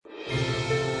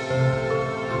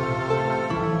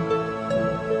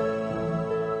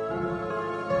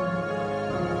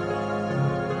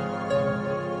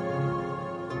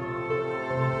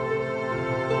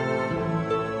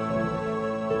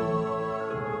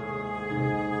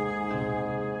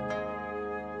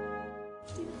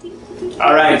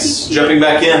All right, jumping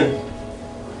back in.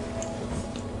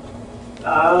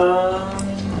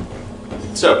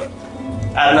 So,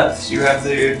 Adameth, you have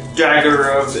the dagger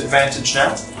of advantage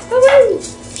now.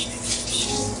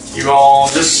 You all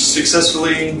just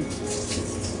successfully.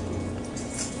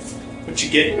 What you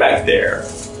get back there?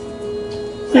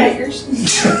 Daggers.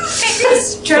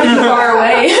 Trying far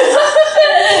away.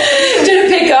 Did it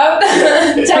pick up?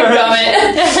 Tag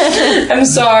comment. I'm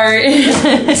sorry.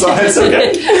 So it's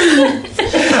okay.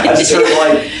 I just heard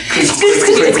like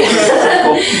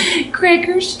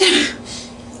crackers.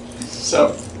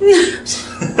 So.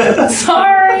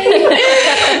 Sorry.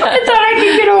 I thought I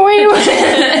could get away with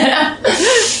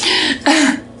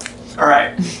it.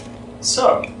 Alright.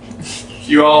 So,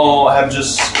 you all have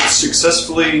just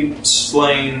successfully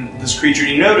slain this creature.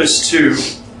 You notice, too,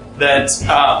 that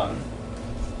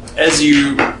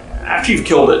after you've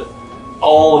killed it,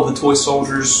 all of the toy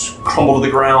soldiers crumble to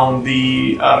the ground,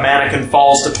 the mannequin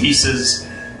falls to pieces,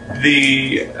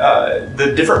 the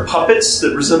different puppets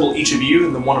that resemble each of you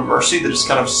and the one of Mercy that is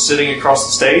kind of sitting across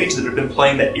the stage that have been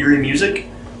playing that eerie music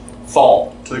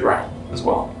fall to the ground as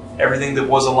well. Everything that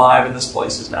was alive in this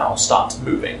place is now stopped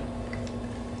moving.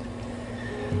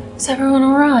 Is everyone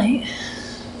alright?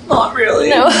 Not really.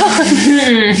 No.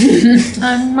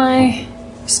 And my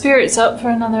spirit's up for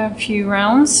another few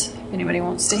rounds. If anybody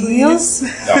wants to heal.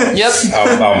 Yep.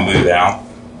 I'll move out.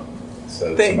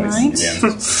 So somebody sees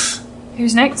again.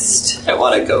 Who's next? I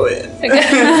want to go in.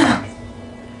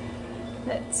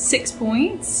 That's 6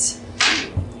 points.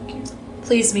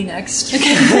 Please be next.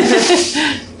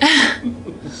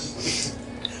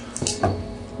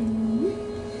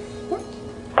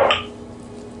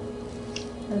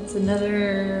 That's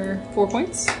another 4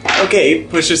 points. Okay,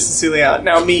 pushes Cecilia out.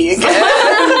 Now me again.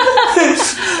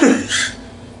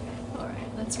 Alright,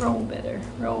 let's roll better.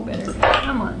 Roll better.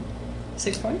 Come on.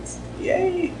 6 points.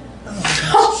 Yay.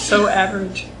 Oh, so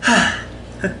average.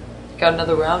 Got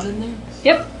another round in there?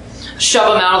 Yep.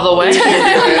 Shove him out of the way.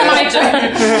 My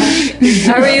turn.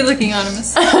 How are you looking,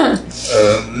 Artemis? 5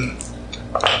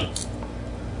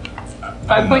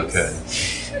 points. Okay.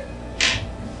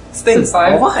 This thing's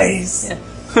 5? wise. Yeah.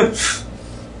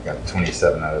 Got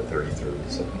 27 out of 33.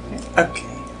 So. Okay.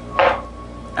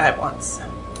 At once.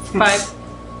 5.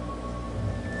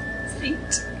 8.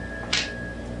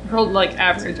 Rolled like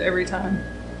average every time.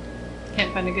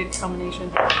 Can't find a good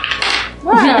combination.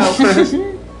 Wow.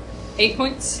 8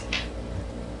 points.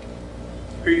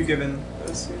 Who are you giving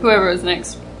those to? Whoever was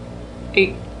next.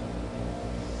 8.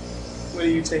 What do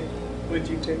you take? What did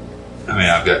you take? I mean,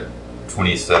 I've got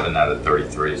 27 out of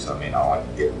 33, so I mean, all I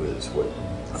can get was what?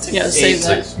 Yeah, save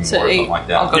that. 6 So more, 8. something like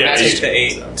that. I'll go Yeah, next. take the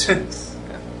 8.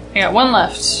 I got 1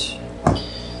 left.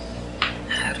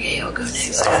 Okay, I'll go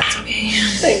next. That's okay.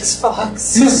 Thanks, Fox.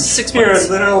 6 You're a points.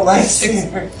 literal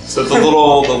lifesaver. So the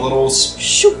little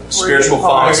spiritual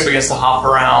fox begins to hop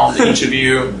around each of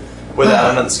you with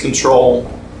Adamant's control,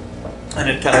 and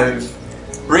it kind of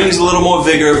brings a little more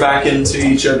vigor back into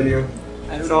each of you.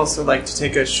 I would also like to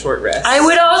take a short rest. I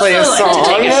would also Play a like song. to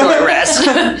take a short rest.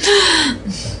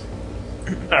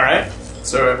 All right.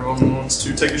 So everyone wants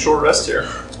to take a short rest here.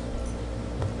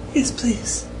 Yes,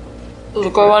 please.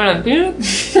 Look, I want to do.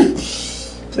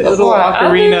 Play a little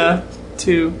ocarina,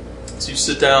 too. So you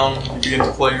sit down, you begin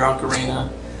to play your ocarina,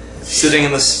 sitting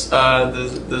in this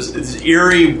this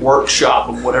eerie workshop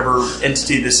of whatever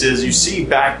entity this is. You see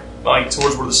back like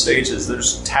towards where the stage is.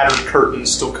 There's tattered curtains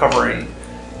still covering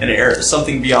an area,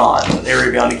 something beyond, an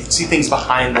area beyond. You can see things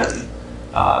behind them,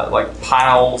 like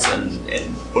piles and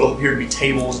what will appear to be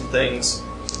tables and things.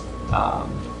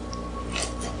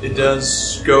 It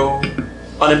does go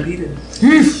unimpeded.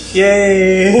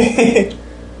 Yay!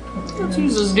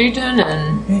 Jesus, D10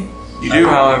 and. You do,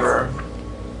 however.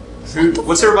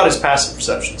 What's everybody's passive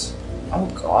perceptions? Oh,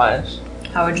 gosh.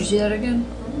 How would you see that again?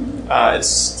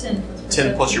 It's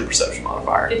 10 plus your perception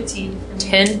modifier. 15.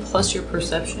 10 plus your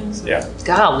perception? Yeah.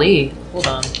 Golly. Hold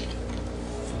on.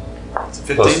 It's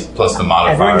 15. Plus the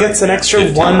modifier. Everyone gets an extra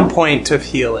 15. 1 point of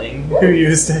healing who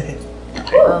used it.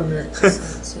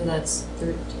 So that's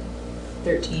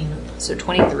 13. So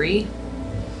 23?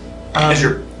 Is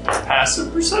your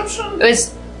passive perception?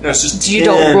 It's No, it's just You 10.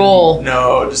 don't roll.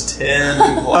 No, just 10.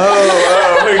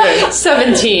 Oh, okay.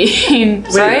 17,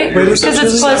 right? where Because is it?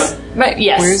 it's plus. Right,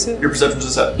 yes. Where is it? Your perception's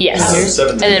a 7. Yes.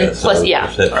 17. And then plus,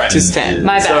 yeah. Alright. Just 10.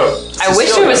 My bad. So, I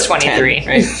wish it was 10. 23.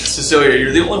 Right? Cecilia,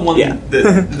 you're the only one Yeah.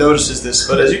 that notices this,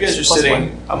 but as you guys are Plus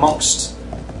sitting amongst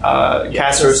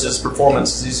Castor's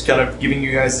performance, he's kind of giving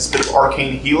you guys this bit of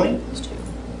arcane healing.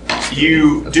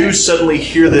 You do suddenly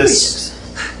hear this,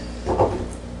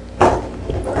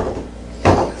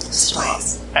 Stop.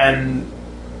 and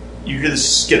you hear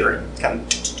this skittering, kind of.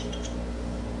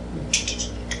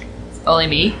 Only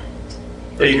me?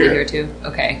 Yeah, you You hear hear it. too?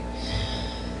 Okay.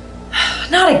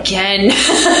 Not again.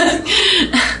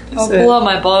 I'll pull out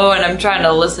my bow and I'm trying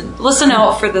to listen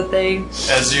out for the thing.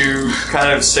 As you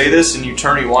kind of say this and you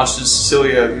turn, you watch as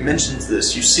Cecilia mentions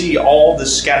this. You see all the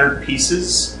scattered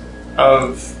pieces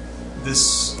of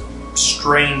this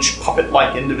strange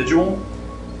puppet-like individual,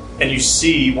 and you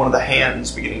see one of the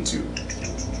hands beginning to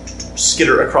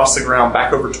skitter across the ground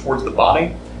back over towards the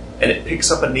body, and it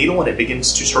picks up a needle and it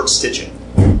begins to start stitching.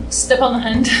 Step on the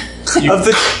hand. You, Of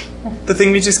the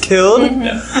thing we just killed?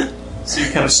 yeah. So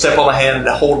you kind of step on the hand and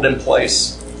hold it in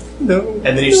place, No.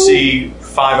 and then you see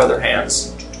 5 other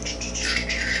hands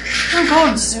Oh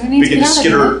god, so we need to begin get to out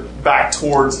skitter of here. back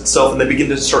towards itself, and they begin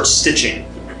to start stitching.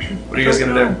 What are you guys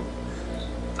gonna do?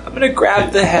 I'm gonna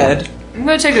grab the head. I'm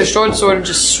gonna take a short sword and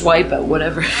just swipe at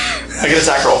whatever. I get an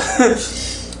attack roll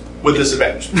with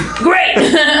disadvantage. Great!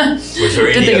 Was there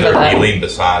Didn't any think about other that. healing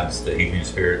besides the healing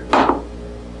spirit?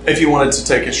 If you wanted to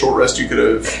take a short rest, you could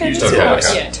have used Okay, it.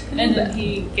 okay. Yeah, and then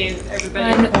he gave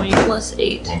everybody a point. Plus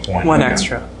 8. 1 point. One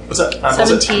extra. What's that? What's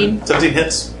it? 17. 17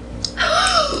 hits.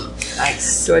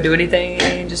 Nice. Do I do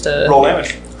anything? Just a Roll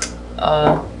damage.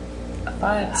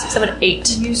 5, 6, 7, 8.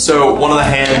 So one of the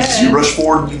hands, you rush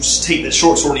forward, you just take the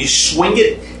short sword, and you swing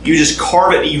it, you just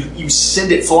carve it, you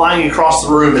send it flying across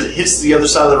the room. As it hits the other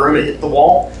side of the room, it hits the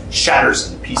wall, shatters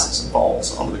into pieces and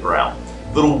falls onto the ground.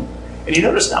 And you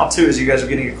notice now too, as you guys are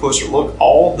getting a closer look,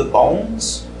 all of the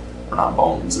bones are not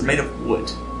bones; they're made of wood,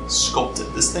 sculpted.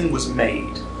 This thing was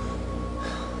made.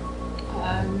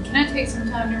 Can I take some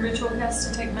time to ritual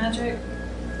cast Detect Magic?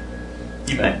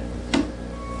 You may.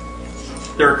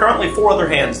 There are currently 4 other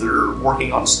hands that are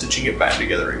working on stitching it back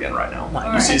together again right now.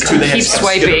 You see it's 2 Keep hands kind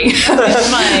of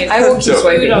swiping. My I will keep So-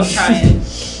 swiping. I'll try and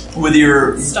skittering. With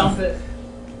your stomp it.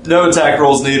 no attack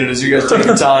rolls needed, as you guys take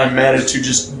your time, manage to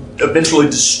just eventually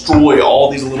destroy all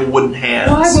these little wooden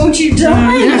hands. Why won't you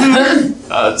die?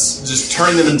 It's just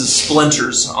turning them into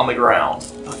splinters on the ground.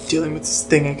 Not dealing with this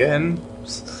thing again.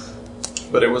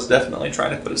 But it was definitely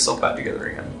trying to put itself back together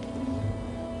again.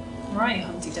 Right,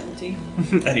 Humpty Dumpty.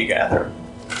 And you gather,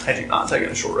 had you not taken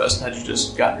a short rest, and had you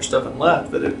just gotten your stuff and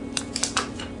left, that it.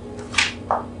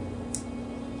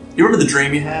 You remember the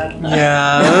dream you had?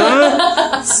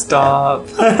 Yeah. Stop.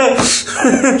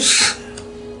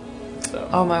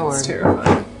 Oh my It's word.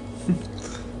 terrifying.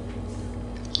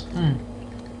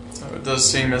 So it does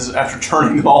seem as after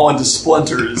turning them all into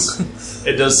splinters,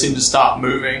 it does seem to stop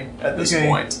moving at this Okay.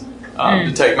 point.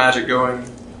 Detect magic going.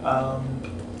 I'll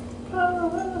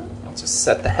just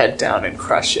set the head down and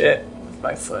crush it with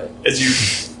my foot. As you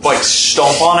like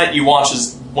stomp on it, you watch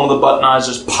as one of the button eyes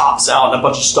just pops out and a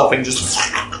bunch of stuffing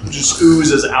just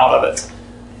oozes out of it.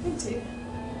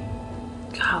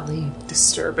 Golly.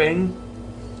 Disturbing.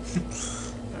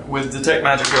 With detect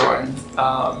magic going,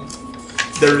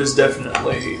 there is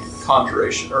definitely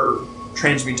conjuration or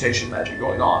transmutation magic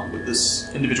going on with this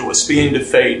individual. It's beginning to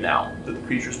fade now that the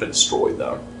creature's been destroyed,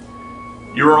 though.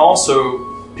 You are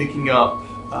also picking up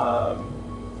a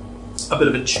bit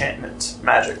of enchantment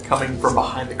magic coming from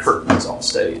behind the curtains on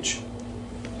stage.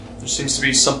 There seems to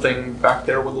be something back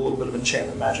there with a little bit of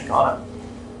enchantment magic on it.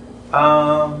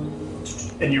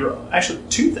 And you're actually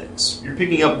 2 things. You're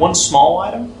picking up 1 small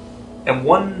item and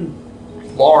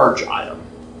 1 large item.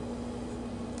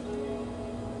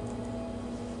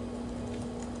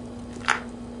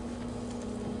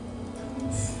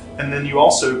 And then you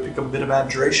also pick up a bit of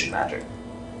abjuration magic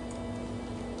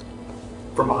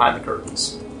from behind the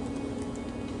curtains.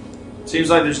 Seems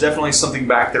like there's definitely something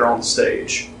back there on the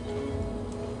stage.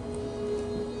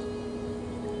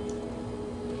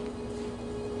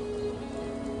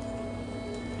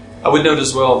 I would note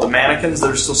as well the mannequins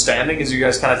that are still standing as you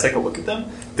guys kind of take a look at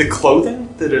them. The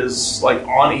clothing that is like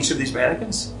on each of these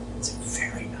mannequins, it's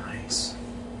very nice.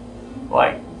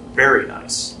 Like, very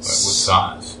nice. What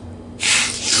size?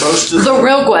 Most of The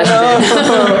real question.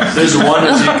 there's one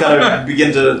as you kind of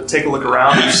begin to take a look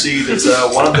around, you see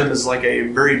that one of them is like a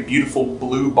very beautiful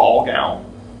blue ball gown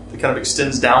that kind of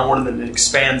extends downward and then it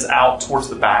expands out towards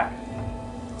the back.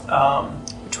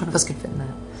 Which one of us could fit in that?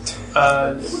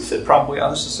 It would fit probably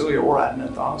either Cecilia or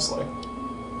Adneth, honestly.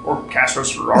 Or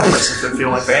Castros or Artemis if they're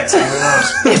feeling fancy, who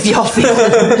knows. If y'all feel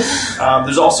it.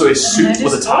 There's also a I suit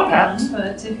with a just top thought hat. one,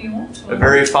 but if you want A one.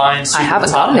 very fine suit I haven't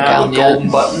with a top gotten a hat gown with yet.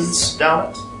 golden buttons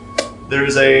down it.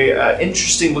 There's a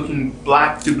interesting looking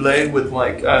black doublet with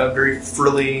like a very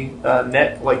frilly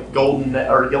neck, like golden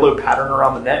or yellow pattern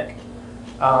around the neck.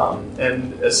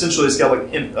 And essentially it's got like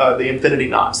the infinity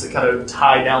knots that kind of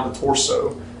tie down the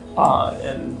torso.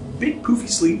 And big poofy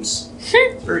sleeves.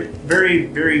 Very, very,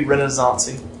 very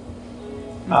Renaissance-y.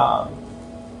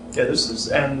 Yeah,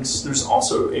 there's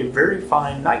also a very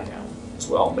fine nightgown as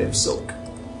well, made of silk.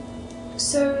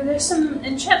 So there's some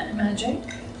enchantment magic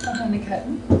behind the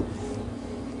curtain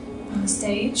on the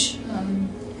stage.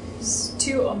 There's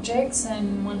 2 objects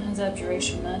and one has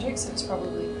abjuration magic, so it's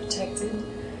probably protected.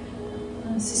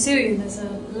 Cecilia, there's a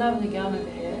lovely gown over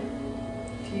here.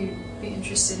 If you'd be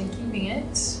interested in keeping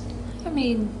it. I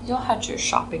mean, you'll have your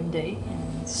shopping day,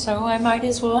 and so I might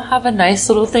as well have a nice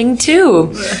little thing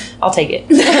too. I'll take it.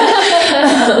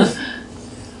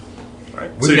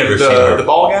 Right. We've So never seen her. the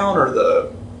ball gown or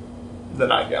the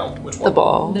nightgown? Which one? The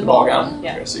ball. The ball gown.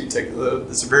 Yeah. Okay, so you take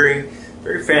it's a very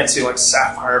very fancy like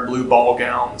sapphire blue ball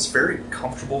gown. It's very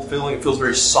comfortable feeling. It feels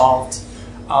very soft.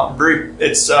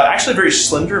 It's actually very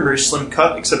slender and very slim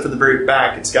cut, except for the very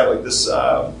back. It's got like this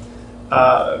kind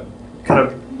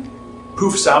of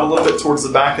poofs out a little bit towards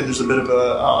the back, and there's a bit of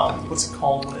a what's it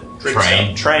called when it drapes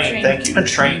Train. out? Train. Thank you. The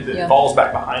train that Yeah. falls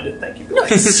back behind it. Thank you.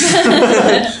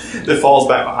 That falls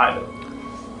back behind it.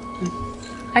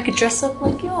 I could dress up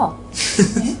like y'all.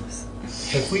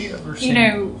 Have we ever seen? You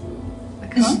know, a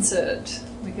concert.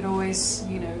 We could always,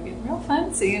 get real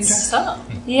fancy and dress up.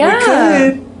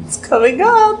 Yeah. It's coming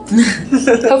up.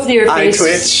 Hopefully your I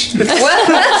face. twitch.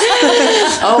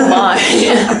 Oh my.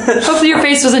 Hopefully your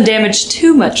face wasn't damaged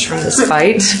too much from this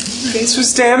fight. Face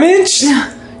was damaged.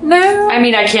 No, I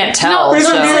mean, I can't tell. Where's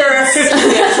so. the mirror?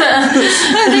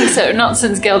 I don't think so. Not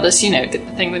since Geldus, did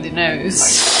the thing with your nose.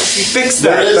 You fixed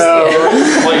There that is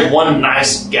though. like one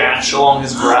nice gash along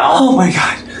his brow. Oh my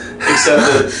god. Except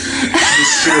that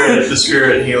the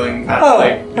spirit healing kind Oh,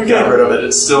 of okay. got rid of it.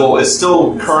 It's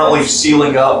still currently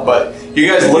sealing up, but you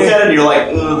guys look at it and you're like,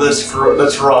 "Ugh,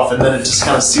 that's rough," and then it just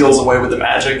kind of seals away with the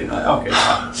magic. And you're like, okay,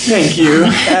 fine. Thank you,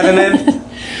 Adonai.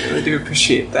 Really do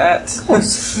appreciate that.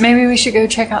 Maybe we should go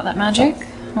check out that magic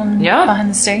Yeah.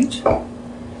 behind the stage.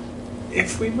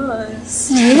 If we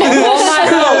must. Oh my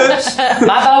bow.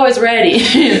 My bow is ready.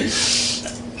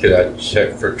 Could I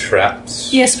check for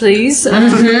traps? Yes, please.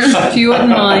 If you wouldn't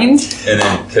mind. And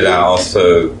then could I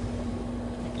also?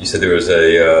 You said there was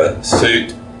a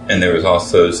suit, and there was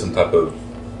also some type of.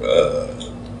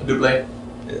 Double.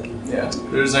 Yeah.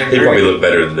 There's a He probably looked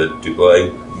better than the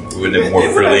Dublé. Wouldn't it more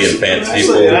frilly and fancy?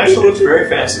 It actually looks very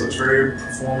fancy. It looks very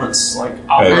performance like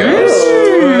opera.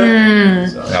 Okay.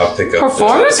 So, I'll pick up.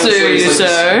 Performance? essentially do it's you like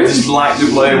say? This black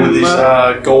double with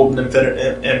these golden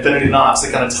infinity knots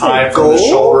that kind of tie from the gold?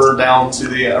 shoulder down to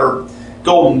the or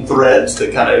golden threads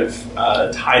that kind of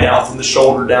tie down from the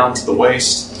shoulder down to the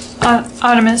waist.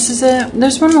 Artemis,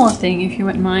 there's one more thing, if you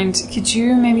wouldn't mind. Could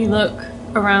you maybe look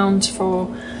around for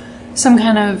some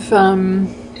kind of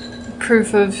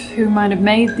proof of who might have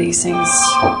made these things?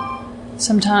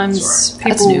 Sometimes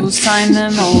That's new. people sign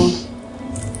them, or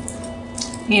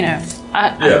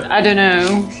I don't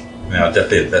know. I mean, I'll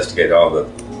definitely investigate all the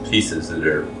pieces that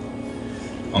are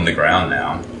on the ground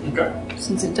now. Okay.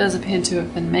 Since it does appear to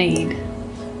have been made.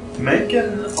 Make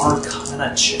an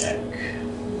Arcana check.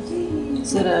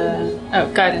 Is it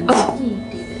guidance?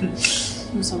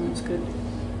 It was almost good.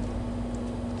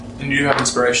 And you have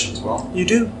inspiration as well. You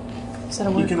do. Is that a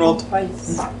You word? can roll twice.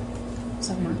 Is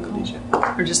that a word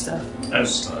called? Or just a...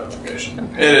 That's just an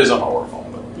notification. It is on my work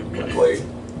phone, but you can play.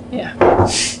 Yeah.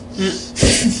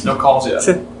 No calls yet.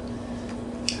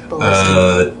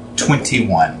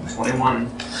 21. 21.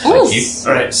 Thank you.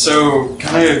 Alright, so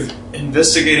kind of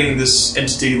investigating this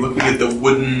entity, looking at the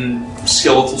wooden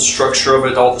skeletal structure of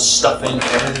it, all the stuffing,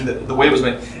 and the way it was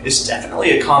made, it's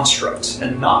definitely a construct,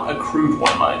 and not a crude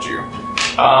one, mind you.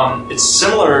 It's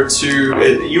similar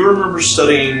to, you remember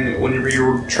studying, whenever you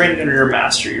were training under your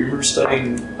master, you remember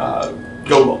studying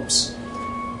golems.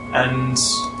 And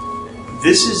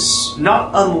this is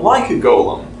not unlike a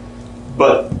golem,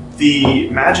 but the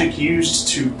magic used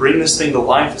to bring this thing to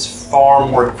life is far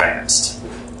more advanced.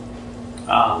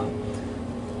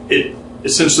 It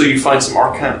essentially, you find some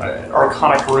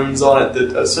arcanic runes on it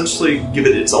that essentially give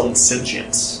it its own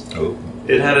sentience. Oh.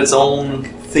 It had its own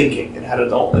thinking. It had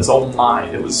its own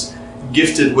mind. It was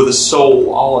gifted with a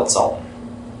soul all its own.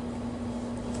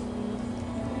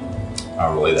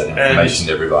 I'll relay that information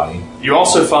to everybody. You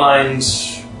also find,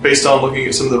 based on looking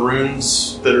at some of the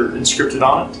runes that are inscripted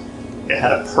on it, it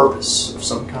had a purpose of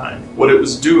some kind. What it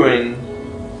was doing,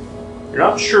 you're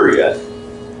not sure yet,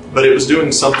 but it was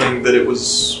doing something that it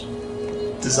was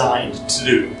designed to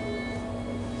do.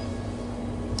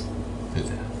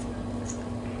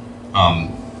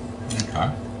 Okay.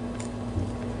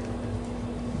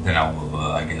 Then I will,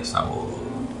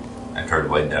 after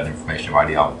I've laid down information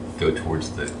already, I'll go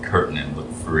towards the curtain and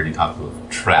look for any type of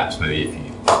traps. Maybe if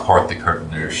you part the curtain,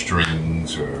 there are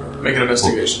strings or... Make an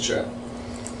investigation check.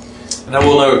 And I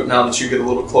will note now that you get a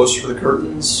little closer to the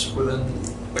curtains, within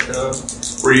like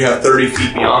where you have 30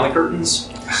 feet beyond the curtains,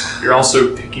 you're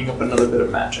also picking up another bit of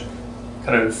magic,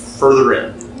 kind of further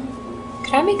in.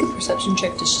 Could I make a perception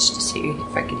check just to see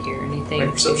if I could hear anything? Make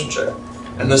a perception check.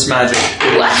 And this magic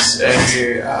is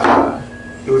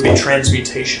it would be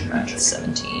transmutation magic.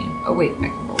 17. Oh wait, I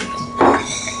can roll again.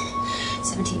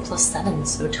 17 plus 7,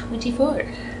 so 24.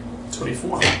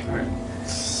 24. Alright.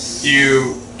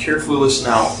 You carefully listen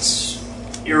out. It's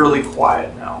eerily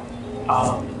quiet now.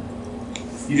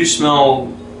 You do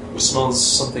smell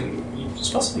something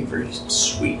very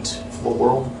sweet,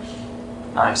 floral,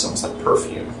 nice, almost like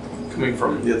perfume, coming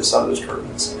from the other side of those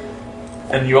curtains.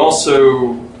 And the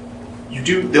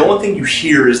only thing you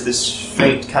hear is this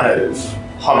faint kind of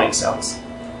humming sounds.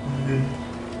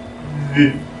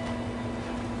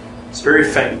 It's very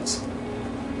faint.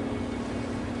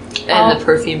 And the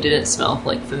perfume didn't smell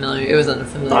like familiar. It was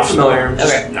unfamiliar. Not familiar.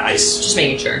 Just Okay. nice. Just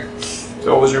making sure.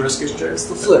 So what was your investigation check? It's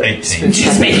the flip. 18.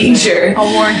 Just making sure.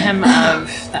 I'll warn him of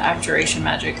the abjuration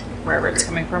magic, wherever it's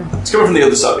coming from. It's coming from the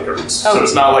other side of the curtains. So Okay.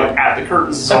 it's not like at the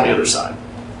curtains, it's on the other side.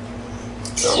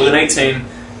 So with an 18,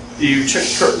 you check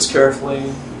the curtains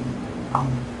carefully,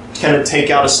 kind of take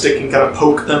out a stick and kind of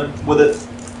poke them with it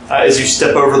as you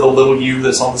step over the little U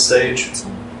that's on the stage.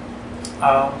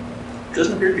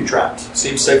 Doesn't appear to be trapped.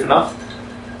 Seems safe enough.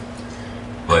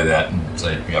 Play that and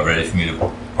say, "You got ready for me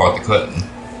to part the curtain?"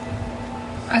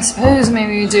 I suppose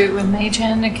maybe we do it with Mage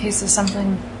Hand in case there's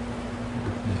something.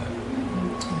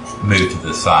 Move to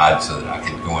the side so that I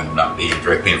can go in and not be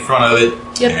directly in front of it.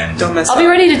 Yep. And Don't mess I'll up. be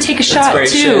ready to take a shot great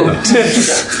too.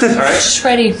 shit. Okay. All right. Just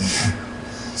ready.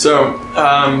 So,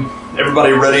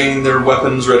 everybody readying their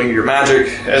weapons, readying your magic.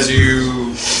 As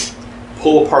you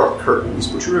pull apart the curtains,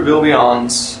 what you reveal beyond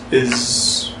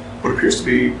is what appears to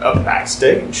be a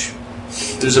backstage.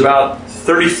 There's about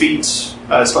 30 feet,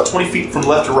 it's about 20 feet from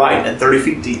left to right and 30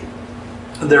 feet deep.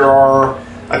 There are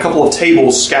a couple of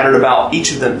tables scattered about,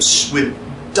 each of them with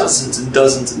dozens and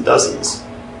dozens and dozens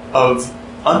of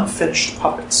unfinished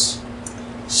puppets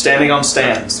standing on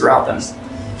stands throughout them.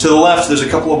 To the left, there's a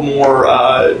couple of more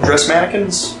dress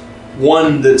mannequins.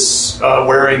 One that's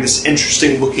wearing this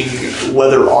interesting-looking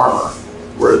leather armor,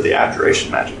 where the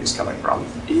abjuration magic is coming from.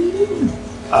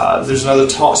 There's another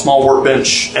small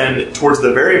workbench, and towards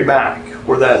the very back,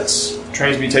 where that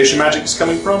transmutation magic is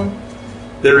coming from,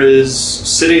 there is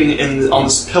sitting on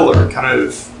this pillar, kind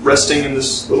of resting in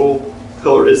this little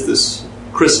pillar, is this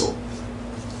crystal,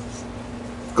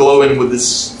 glowing with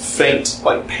this faint,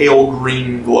 like pale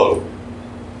green glow.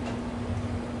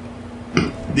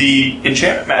 The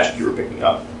enchantment magic you were picking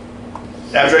up.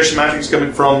 Abjuration magic is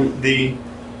coming from the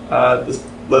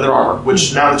leather armor,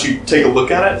 which now that you take a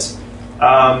look at it,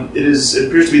 it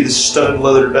appears to be this studded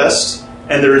leather vest,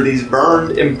 and there are these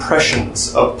burned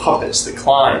impressions of puppets that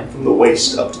climb from the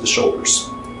waist up to the shoulders.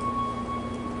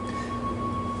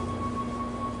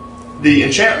 The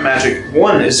enchantment magic,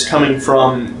 one is coming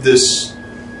from this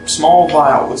small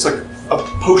vial, looks like a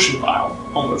potion vial,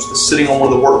 almost, that's sitting on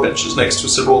one of the workbenches next to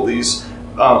several of these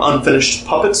unfinished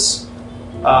puppets.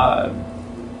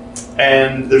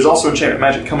 And there's also enchantment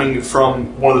magic coming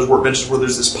from one of those workbenches where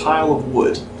there's this pile of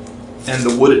wood, and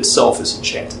the wood itself is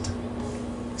enchanted.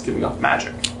 It's giving off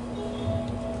magic.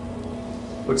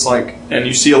 Looks like, and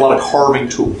you see a lot of carving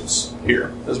tools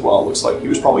here as well. Looks like he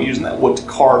was probably using that wood to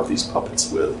carve these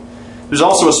puppets with. There's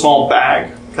also a small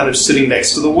bag kind of sitting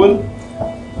next to the wood,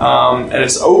 and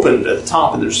it's opened at the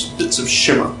top, and there's bits of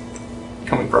shimmer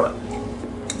coming from it.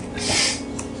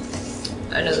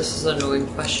 I know this is an annoying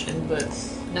question, but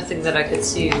nothing that I could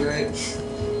see, right?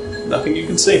 Nothing you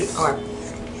can see. Alright.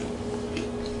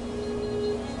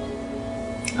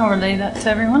 I'll relay that to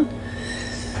everyone.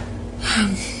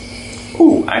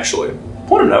 Ooh, actually,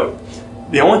 point of note,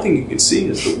 the only thing you can see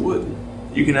is the wood.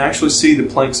 You can actually see the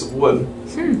planks of wood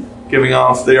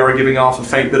they are giving off a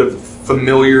faint bit of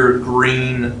familiar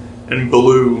green and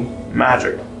blue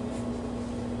magic.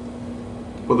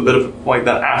 With a bit of like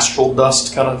that astral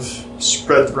dust kind of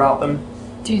spread throughout them.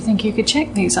 Do you think you could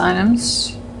check these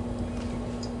items?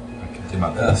 I can do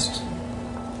my best.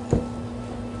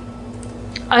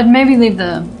 I'd maybe leave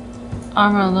the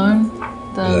armor alone.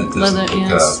 The Yeah, just leather, look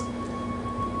yes.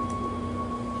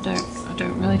 I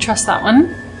don't really trust that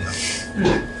one.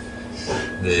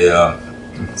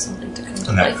 Something to come to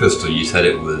And that light. crystal, you said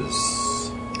it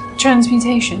was...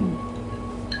 Transmutation.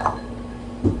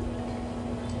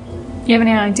 You have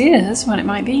any ideas what it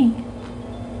might be?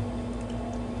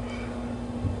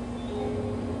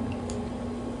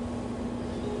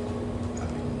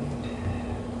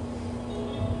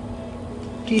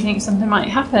 Do you think something might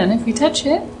happen if we touch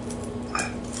it?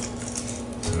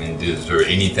 I mean, Is there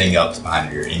anything else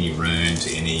behind here? Any runes?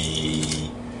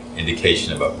 Any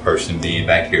indication of a person being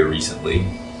back here recently?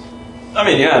 I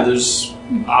mean, yeah, there's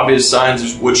obvious signs.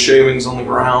 There's wood shavings on the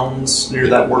grounds near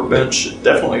that workbench. It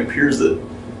definitely appears that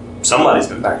somebody's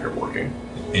been back here working.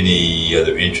 Any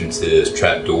other entrances,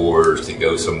 trapdoors to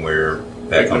go somewhere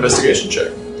back Make an on investigation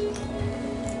check.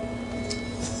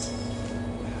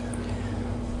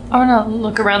 I want to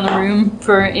look around the room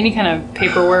for any kind of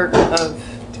paperwork of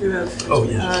Do you have? Oh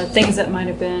yeah. things that might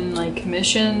have been like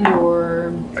commissioned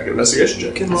or Make an investigation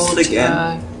check. Can roll it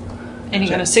again. any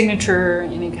kind of signature,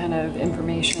 any kind of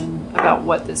information about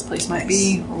what this place might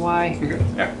be or why. Okay.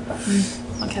 Yeah.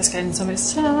 I'll cast guidance on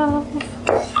myself.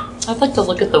 I'd like to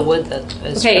look at the wood that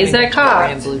is. Okay, is that coming red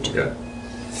cocked? and blue too. Okay.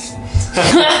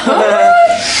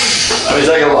 Let me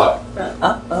take a look.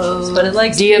 That's what it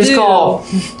likes DM's to do. call.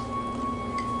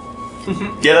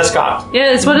 Yeah, that's cocked.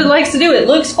 Yeah, that's what it likes to do. It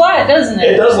looks flat, doesn't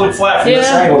It it? does look flat from this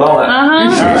Yeah. angle, don't it?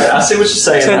 Uh-huh. Alright, I see what you're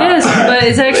saying now. Yes, but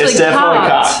it's actually It's definitely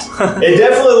cocked. cocked. It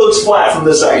definitely looks flat from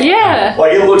this angle. Yeah.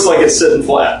 Like, it looks like it's sitting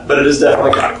flat, but it is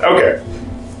definitely cocked. Okay.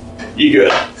 You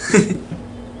good.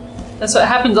 That's what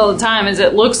happens all the time. Is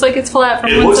it looks like it's flat from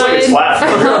It one looks side. like it's flat from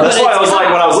here. That's but why I it's was like,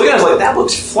 cocked. when I was looking, I was like, that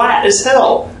looks flat as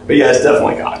hell. But yeah, it's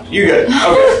definitely cocked. You good.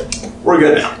 Okay. We're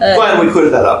good now. Glad we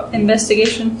cleared that up.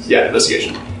 Investigation Yeah,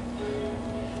 investigation.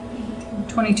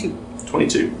 22.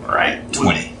 22. Alright.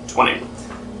 20. 20.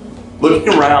 Looking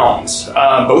around,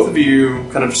 both of you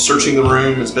kind of searching the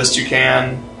room as best you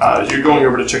can. You're going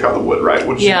over to check out the wood, right?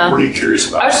 What Yeah. are you curious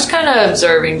about? I was just kind of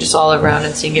observing just all around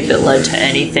and seeing if it led to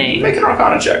anything. Make an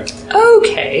Arcana check.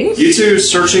 Okay. You two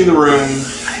searching the room.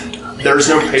 There's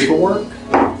no paperwork.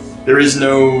 There's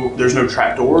no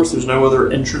trapdoors. There's no other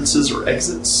entrances or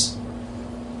exits.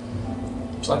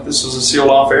 Looks like this was a sealed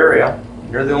off area.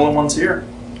 You're the only ones here.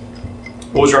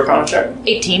 What was your Arcana check?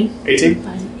 18. 18?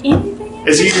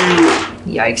 As you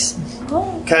Yikes.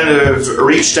 kind of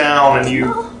reach down and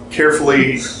you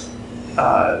carefully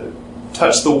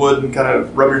touch the wood and kind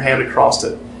of rub your hand across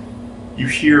it, you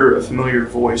hear a familiar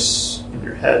voice in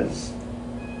your head.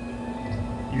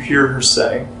 You hear her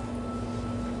say,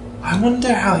 I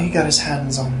wonder how he got his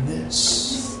hands on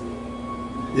this.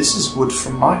 This is wood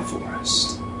from my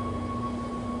forest.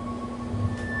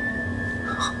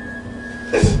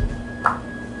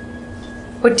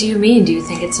 What do you mean? Do you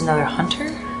think it's another hunter?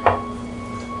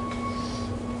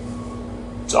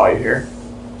 That's all you hear.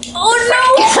 Oh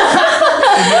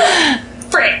no!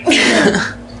 Frick!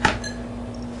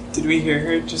 Did we hear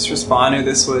her just respond, or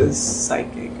this was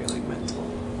psychic or like mental?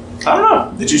 I don't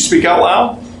know. Did you speak out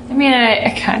loud? I mean,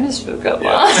 I kind of spoke up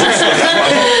loud.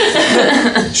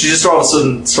 She just all of a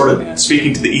sudden started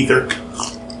speaking to the ether.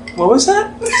 What was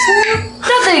that?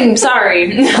 Nothing,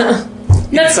 sorry.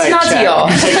 That's Insight not to check. y'all.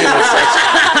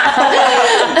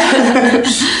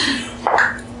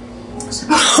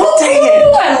 Dang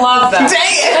it! I love that.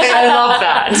 Dang it! I love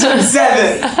that.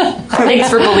 7. Thanks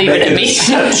for believing in me.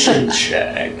 Deception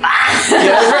check. Yeah,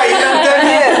 that's right. You're not done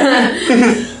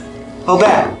yet. Hold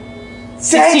back.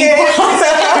 Dang it!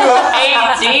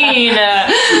 18.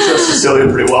 You trust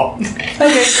Cecilia pretty well.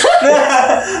 Okay.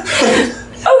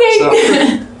 So,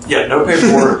 yeah, no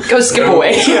paperwork. Go skip no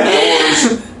away.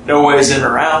 doors, no ways in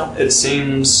or out. It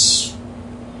seems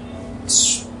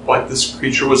like this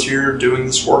creature was here doing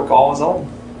this work all his own.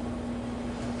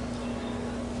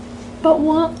 But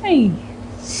why?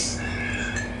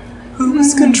 Who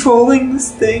was controlling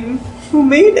this thing? Who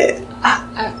made it?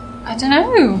 I don't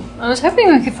know. I was hoping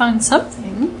we could find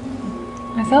something.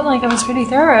 I felt like I was pretty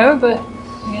thorough, but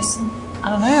I guess I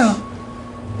don't know.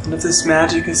 And if this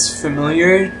magic is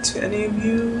familiar to any of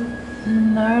you?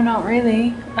 No, not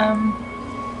really.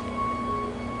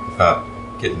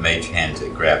 Get Mage Hand to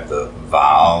grab the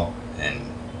vial and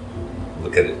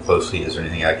look at it closely. Is there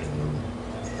anything I can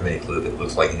have any clue that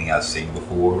looks like anything I've seen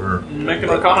before? Make an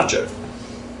Arcana check. As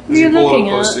What are you pull it up looking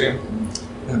close at? to you.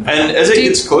 And as it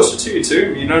gets closer to you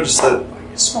too, you notice that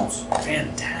it smells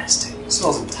fantastic. It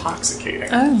smells intoxicating.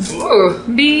 Oh,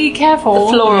 be careful.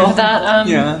 The floral. with that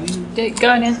Yeah.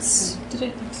 guidance.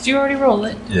 Did you already roll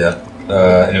it? Yeah.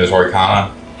 And it was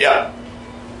Arcana. Yeah.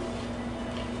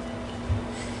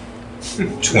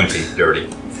 20, dirty.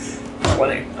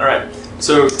 20. Alright.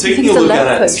 So taking it's a a look love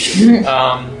at potion. it,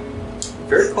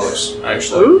 very close,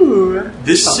 actually. Ooh.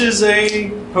 This is a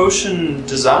potion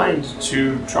designed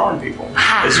to charm people.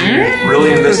 Ah. As you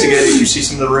really investigate it, you see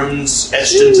some of the runes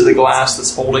etched into the glass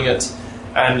that's holding it,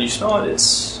 and you smell it.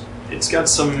 It's got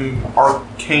some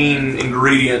arcane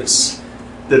ingredients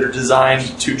that are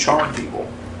designed to charm people.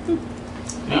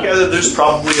 You gather there's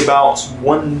probably about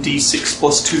 1d6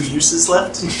 plus 2 uses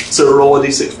left, so roll a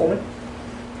d6 for me.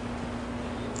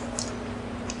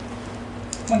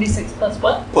 1d6 plus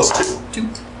what? Plus 2.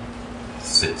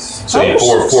 6. So So you-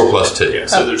 4 plus 2. Yeah,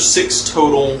 so there's 6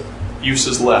 total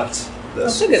uses left.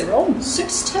 That's a good roll.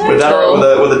 6 total.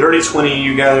 With a dirty 20,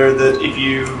 you gather that if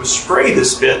you spray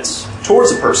this bit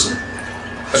towards a person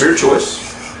of your choice,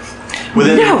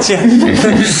 within 5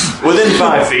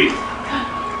 feet,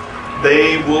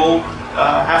 they will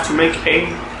have to make a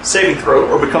saving throw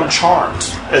or become charmed,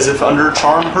 as if under a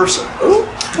charmed person. Ooh.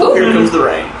 Here comes the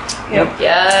rain.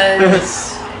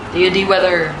 Yes. D&D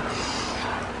weather.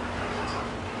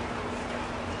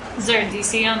 Is there a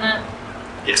DC on that?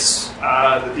 Yes.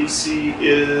 The DC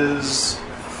is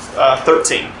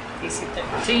 13. DC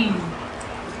 13.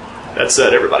 That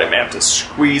said, everybody may have to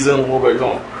squeeze in a little bit.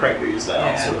 Don't crank these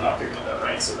down so they're not picking up that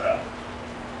rain so bad.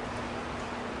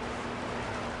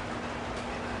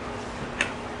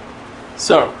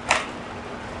 So,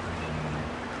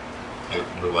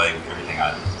 Relay everything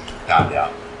I found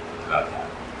out about that.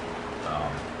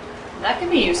 That can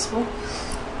be useful.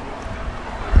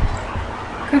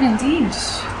 Good indeed.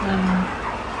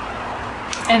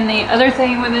 And the other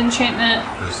thing with enchantment...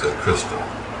 It was a crystal.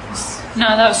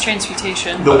 No, that was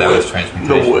transmutation. That was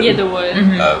transmutation. The wood. Yeah, the wood.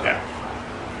 Okay.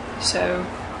 So...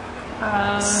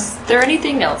 Is there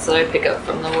anything else that I pick up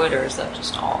from the wood, or is that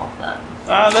just all of that?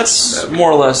 That's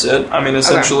more or less it. I mean,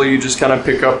 essentially, you just kind of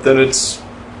pick up that it's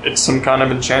some kind of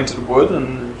enchanted wood,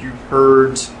 and you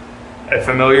heard a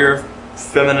familiar,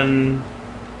 feminine,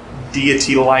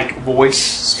 deity-like voice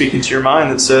speaking to your mind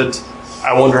that said,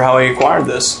 "I wonder how he acquired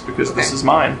this, because this is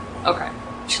mine." Okay.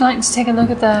 Would you like to take a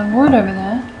look at the wood over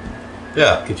there?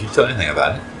 Yeah, could you tell anything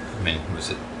about it? I mean,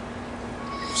 was it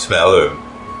smell or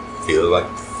feel like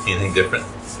anything different?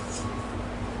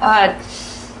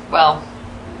 Well,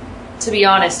 to be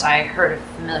honest, I heard a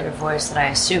familiar voice that I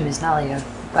assume is Nalia,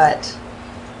 but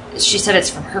she said it's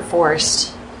from her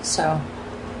forest, so,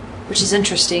 which is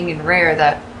interesting and rare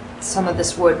that some of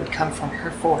this wood would come from her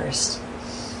forest.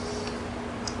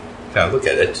 Can I look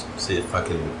at it, see if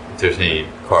there's any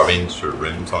carvings or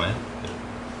runes on it?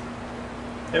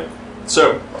 Yep.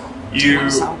 So, you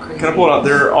Doesn't sound crazy. kind of pull it out.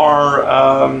 There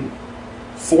are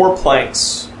 4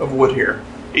 planks of wood here.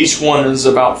 Each one is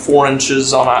about 4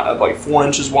 inches like 4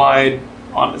 inches wide.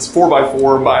 It's 4 by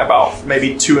 4 by about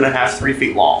maybe 2.5, 3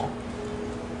 feet long.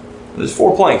 There's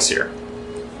 4 planks here.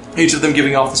 Each of them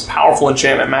giving off this powerful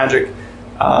enchantment magic.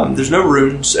 There's no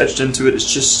runes etched into it.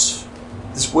 It's just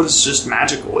this wood is just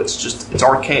magical. It's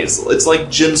arcane. It's like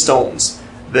gemstones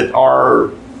that are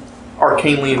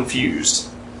arcanely infused.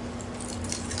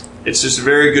 It's just a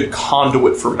very good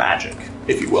conduit for magic,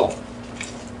 if you will.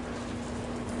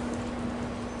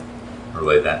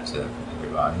 Relay that to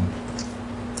everybody.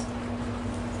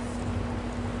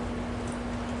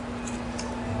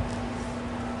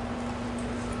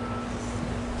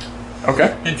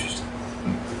 Okay. Interesting.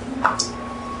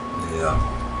 Yeah.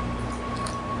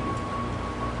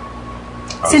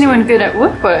 Is anyone good at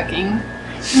woodworking?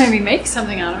 Maybe make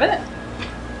something out of it.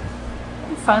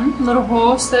 Fun. Little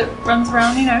horse that runs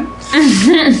around, I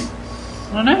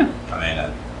don't know. I mean,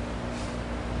 I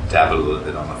dabbled a little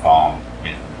bit on the farm,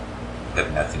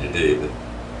 have nothing to do, but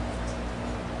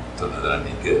don't know that I'd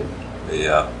be good. But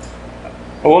yeah.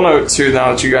 I will note too, now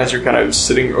that you guys are kind of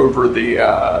sitting over the,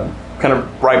 kind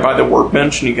of right by the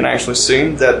workbench, and you can actually see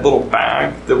that little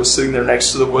bag that was sitting there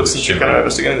next to the wood, since you're kind of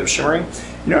investigating that was shimmering.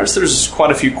 You notice there's quite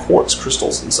a few quartz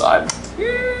crystals inside.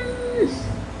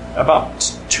 About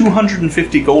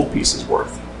 250 gold pieces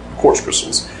worth of quartz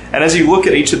crystals. And as you look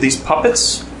at each of these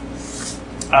puppets,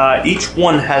 each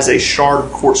one has a shard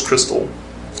of quartz crystal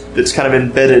that's kind of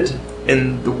embedded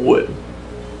in the wood,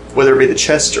 whether it be the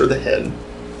chest or the head.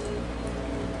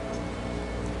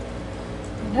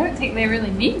 I don't think they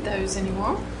really need those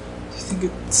anymore. Do you think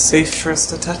it's safe for us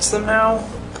to touch them now?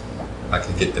 I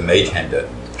could get the mage hand to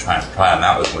try and pry them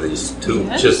out with one of these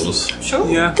chisels. Sure.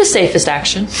 Yeah. The safest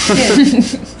action.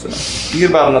 You get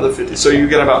about another 50. So you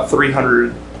get about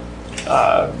 300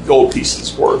 gold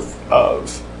pieces worth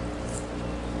of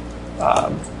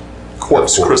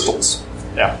quartz crystals.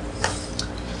 Yeah.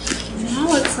 Now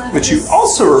what's left But you is-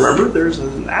 also remember there's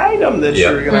an item that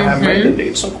you're going to have made that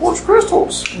needs some quartz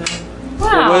crystals.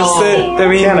 What was it that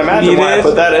we Can't imagine why I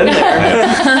put needed? that in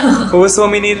there. What was the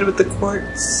one we needed with the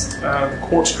quartz? The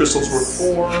quartz crystals were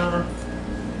for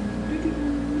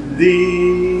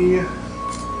the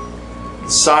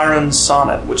Siren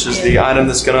Sonnet, which is the item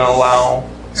that's going to allow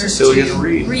Cecilia to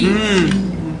read.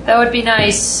 That would be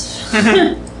nice.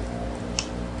 Can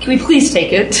we please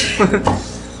take it?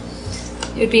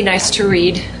 It would be nice to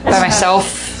read by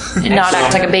myself and not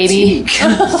act like a baby.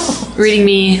 Reading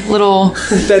me little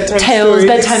tales,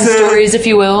 bedtime stories, if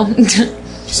you will.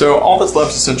 So all that's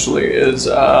left essentially is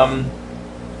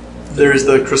there's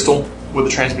the crystal with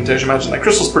the transmutation magic. And that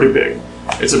crystal's pretty big.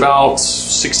 It's about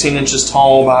 16 inches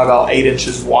tall by about 8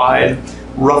 inches wide.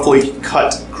 Roughly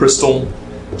cut crystal,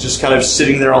 just kind of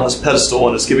sitting there on this pedestal,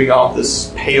 and it's giving off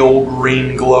this pale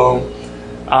green glow.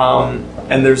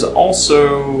 And there's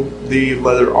also the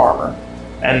leather armor.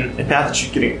 And now that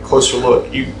you're getting a closer look,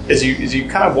 as you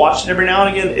kind of watch it every now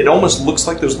and again, it almost looks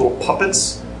like those little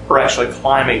puppets are actually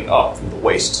climbing up from the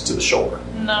waist to the shoulder.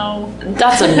 No.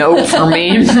 That's a no for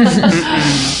me.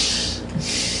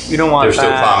 You don't want They're still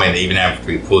that. climbing even after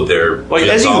we pulled their Like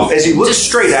jets off. as you look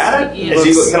straight at it, as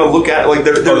you kind of look at it, like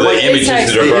they're the like images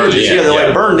that are the burned images, in. yeah, they're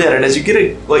like burned in, and as you get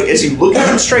it, like as you look at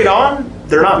them straight on,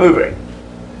 they're not moving.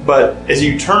 But as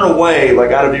you turn away,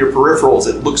 like out of your peripherals,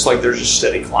 it looks like they're just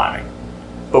steady climbing.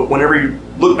 But whenever you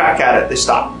look back at it, they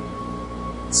stop.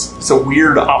 It's a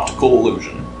weird optical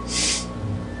illusion.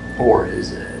 Or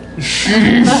is it?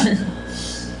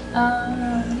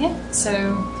 Yeah, so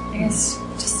I guess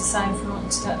just decide if we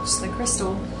want to touch the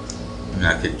crystal. And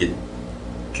I could get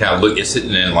kind of look at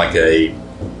sitting in like a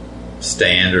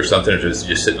stand or something, or just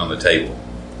sitting on the table.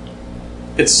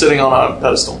 It's sitting on a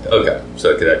pedestal. Okay,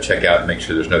 so could I check out and make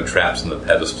sure there's no traps on the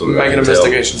pedestal? that I Make an can tell?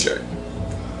 investigation check.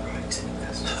 Right,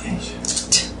 investigation.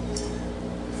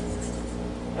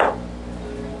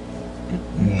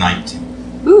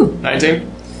 19. Ooh.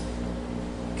 19.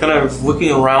 Kind of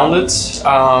looking around it,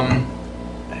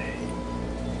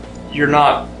 you're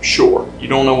not sure. You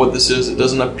don't know what this is. It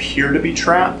doesn't appear to be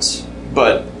trapped,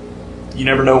 but you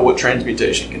never know what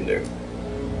transmutation can do.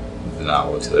 Then I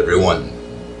will tell everyone.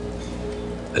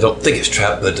 I don't think it's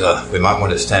trapped, but we might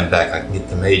want to stand back. I can get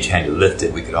the mage hand to lift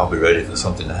it. We could all be ready for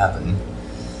something to happen.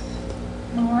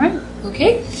 Alright.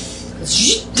 Okay. Don't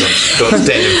stand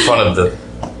in front of the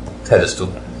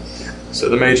pedestal. So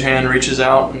the mage hand reaches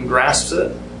out and grasps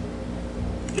it.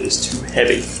 It is too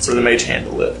heavy for the mage hand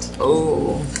to lift.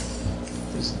 Oh.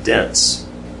 It's dense,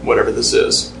 whatever this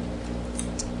is.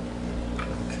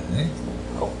 Okay.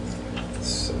 Oh.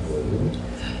 So.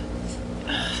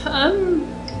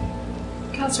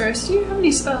 Kalsaros, do you have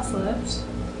any spells left?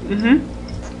 Mm-hmm.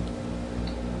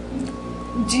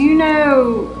 Do you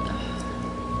know...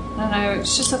 I don't know,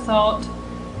 it's just a thought.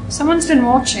 Someone's been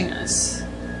watching us.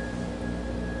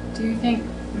 Do you think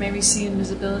maybe see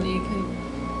invisibility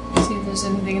could see if there's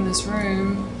anything in this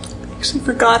room? Actually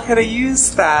forgot how to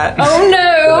use that. Oh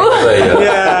no!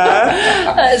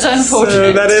 Yeah. That's unfortunate.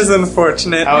 So that is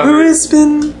unfortunate. However- Who has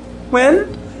been...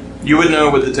 When? You would know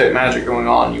with detect magic going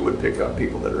on, you would pick up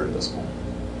people that are invisible.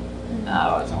 Oh,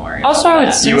 I wasn't worried. Also, I would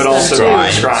about sense that. You would also them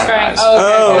be too. scrying Scrying. eyes.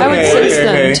 Oh, I would okay, sense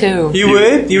okay, them too. You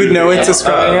would? You would know it's a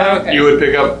scrying eye? Okay. You would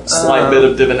pick up a slight bit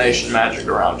of divination magic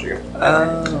around you.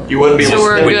 Oh. You wouldn't be So able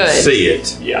we're to We good. can see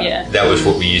it. Yeah. Yeah. That was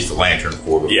what we used the lantern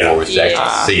for before. Yeah. Was to Yeah.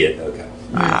 actually see it. Okay.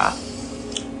 Ah.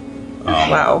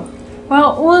 Wow.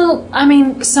 Well, I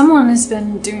mean, someone has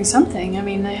been doing something. I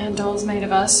mean, they had dolls made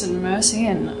of us and Mercy,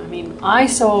 and I mean, I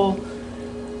saw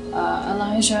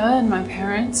Elijah and my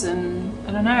parents, and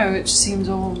I don't know, it just seems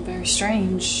all very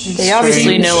strange. They obviously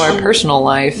Strange. know our personal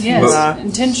life. Yes, Well-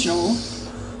 intentional.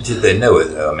 Did they know it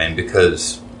though? I mean,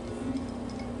 because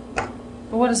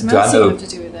But what does Do I Mercy know- have to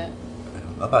do with it? I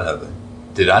don't know about that.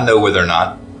 Did I know whether or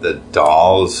not the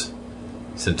dolls,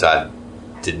 since I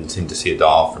didn't seem to see a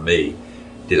doll for me,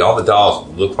 did all the dolls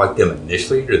look like them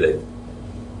initially, or did they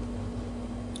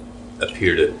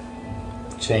appear to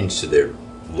change to their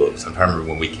looks? I'm trying to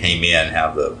remember when we came in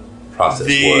how the process was.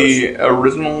 The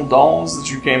original dolls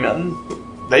that you came in,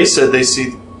 they said they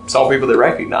saw people they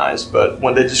recognized, but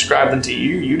when they described them to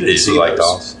you, you They didn't just see look like those.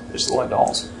 dolls? They just look like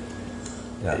dolls.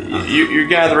 Yeah. You're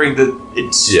gathering that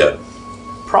it's Yeah.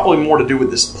 probably more to do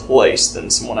with this place than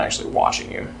someone actually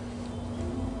watching you.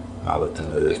 I'll let them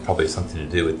know there's probably something to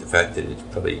do with the fact that it's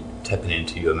probably tapping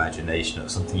into your imagination or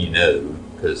something you know,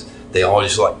 because they all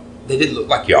just they didn't look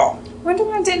like y'all. When did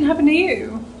that didn't happen to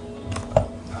you?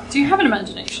 Do you have an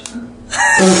imagination?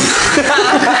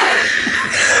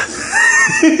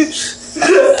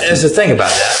 There's the thing about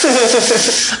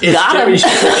that.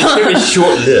 It's very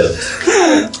short-lived.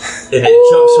 And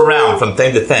it jumps around from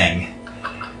thing to thing.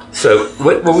 So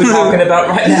what were we talking about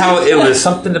right now? It was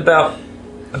something about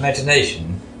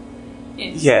imagination.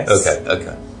 Yes.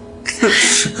 Okay.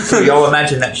 So y'all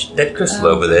imagine that crystal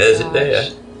over there, is it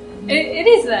there? It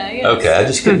is there, yeah. Okay, I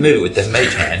just couldn't move it with the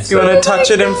mage hand. You want to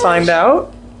touch it and find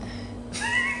out?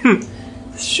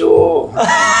 Sure.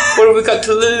 What have we got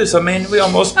to lose? I mean, we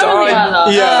almost Oh, yeah, died.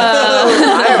 no.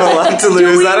 Yeah. I have a lot to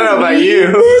lose. I don't know about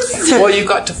you. Well, you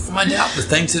got to find out the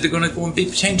things that are going to go and be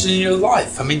changing in your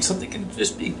life. I mean, something can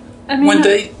just be I mean, one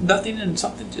day nothing, and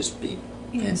something just be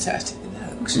fantastic the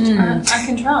next. I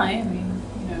can try. I mean,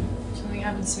 something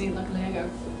happens to me, luckily I go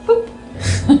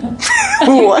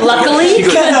What? Luckily?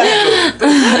 What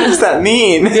does that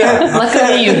mean?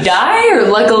 Luckily you die, or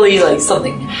luckily like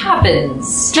something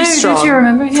happens? Just strong. Don't you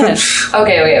remember? Yeah.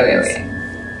 Okay.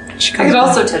 I could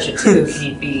also touch it too if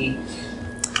need be.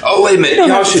 Oh, wait a minute.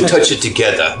 Y'all should touch it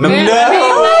together. Remember? No!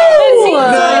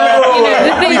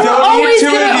 They We were don't always need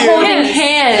two good of at you. holding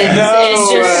Hands No. and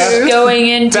just going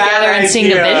in together and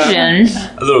seeing a idea. vision.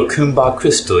 A little Kumbah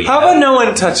crystal. You How know? about no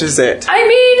one touches it? I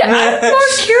mean, I'm more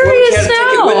Well, curious can't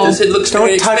take it with now. us. It looks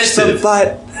very Don't touch the expensive.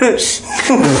 butt.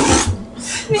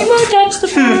 We won't touch the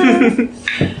phone.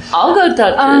 I'll go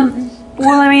touch it.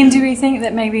 Well, I mean, do we think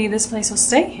that maybe this place will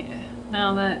stay here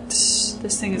now that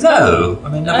this thing is gone? No, I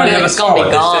mean nobody I mean, ever it's saw gonna be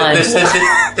it. gone. They said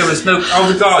that there was no.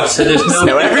 Oh, the God said there's no.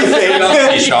 Know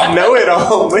everything. shop. Know it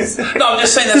all. No, I'm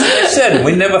just saying that's what they said. And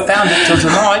we never found it till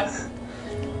tonight.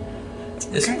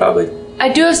 It's probably. I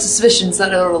do have suspicions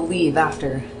that it'll leave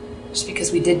after, just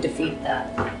because we did defeat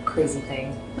that crazy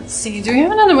thing. Let's see. Do we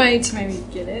have another way to maybe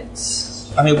get it?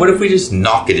 I mean, what if we just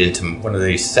knock it into one of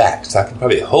these sacks? I can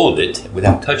probably hold it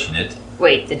without touching it.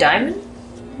 Wait, the diamond?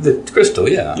 The crystal,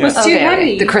 yeah. It's too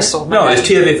heavy. The crystal. No, it's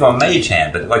too heavy for a mage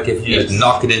hand, but like if you just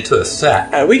knock it into a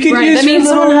sack. We could Right, use that means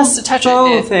your someone little has to touch it, bow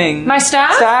dude. thing. My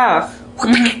staff? Staff.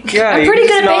 Yeah, I'm you pretty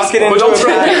can good at just knock it baseball. into Don't a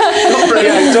break bag. it. Don't break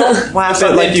Yeah, it. don't whap That's it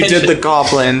not like the you did intention. the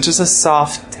goblin. Just a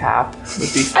soft tap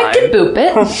would be fine. I can boop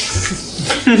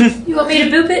it. You want me to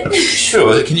boop it?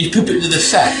 Sure, can you poop it into the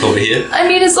sack over here? I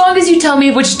mean, as long as you tell me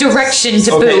which direction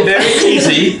to Okay, boop. very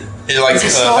easy. It's like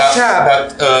soft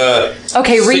tap. about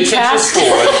Okay, 6 recast. inches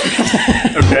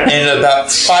forward and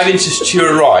about 5 inches to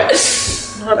your right.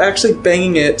 Not actually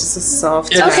banging it, just a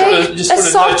soft Yeah, tap. Okay, just a sort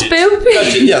of soft nudge it. boop.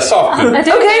 Nudge it. Yeah, soft boop. I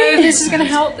don't Okay. know if this is going to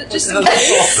help, but just in Another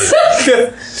case. soft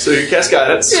boop. So you cast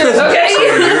guidance. Okay. So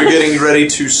you're getting ready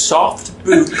to soft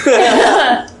boot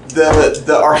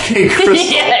the arcane crystal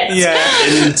Yes.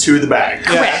 Yeah. into the bag.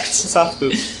 Correct. Soft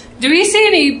boop. Do we see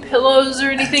any pillows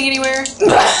or anything anywhere?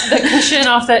 The cushion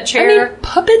off that chair? Any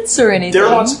puppets or anything? There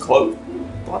are lots of clothes.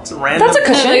 Lots of random. That's a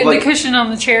cushion. The cushion on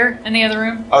the chair in the other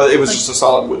room? It was just a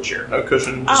solid wood chair, no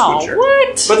cushion, just wood chair.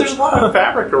 what? But there's a lot of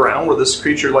fabric around where this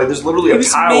creature, like, there's literally It a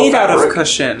was tile made of out fabric. of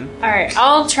cushion. Alright,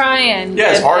 I'll try and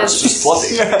Yeah, it's get hard. It's just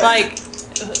fluffy. like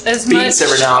as Beats much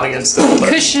every now and again still. But.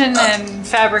 cushion and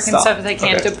fabric and Stop. stuff as I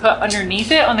can Okay. to put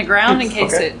underneath it on the ground in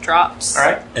case Okay. it drops. All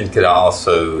right. And could I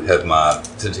also have my,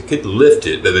 since it could lift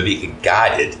it, but maybe it could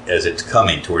guide it as it's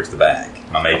coming towards the bag.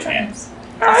 My mage hand.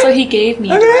 So he gave me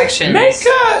directions. Make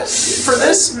for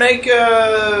this. Make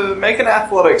an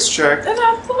athletics check. And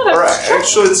I thought Or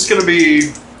actually, this is going to be.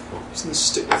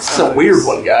 This is a weird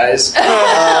one, guys.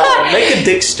 Make a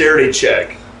dexterity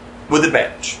check with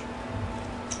advantage.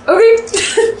 Okay.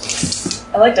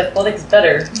 I liked athletics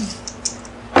better.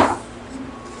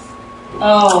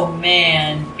 Oh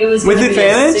man, it was With gonna be a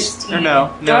advantage? 16. Or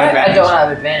no? No Do I? advantage. I don't have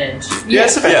advantage.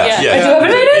 Yes, advantage. I do have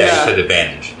advantage? Yeah, it's an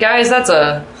advantage. Guys, that's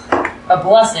a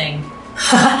blessing.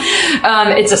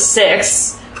 It's a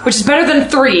 6, which is better than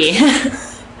 3.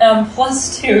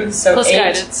 Plus 2, so plus 8.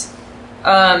 guidance.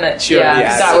 Sure,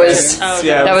 Yeah, that was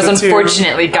Yeah, that was the two.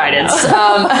 unfortunately guidance.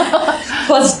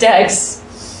 Plus dex.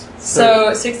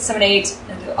 So 6, 7, 8,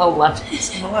 and 11.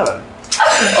 11.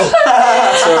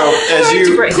 So as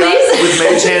you Great. got with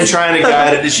Mage Hand trying to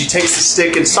guide it, as she takes the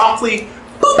stick and softly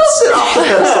boops it off the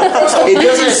pedestal. It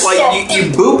doesn't like you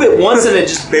boop it once and it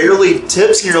just barely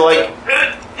tips, and you're like,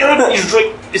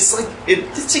 it's like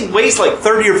this thing weighs like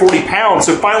 30 or 40 pounds.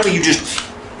 So finally you just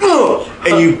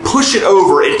and you push it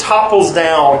over. It topples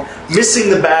down, missing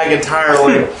the bag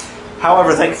entirely.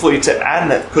 However, thankfully to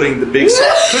Adnet putting the big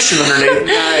soft cushion underneath,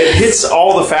 it hits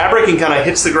all the fabric and kind of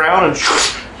hits the ground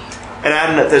and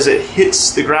Adnet, as it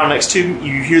hits the ground next to you,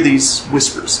 you hear these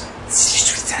whispers.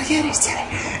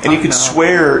 And you can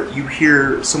swear you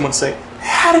hear someone say,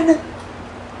 Adnet.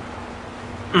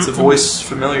 It's a voice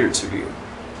familiar to you,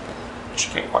 but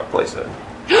you can't quite place it.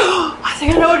 I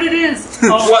think I know what it is.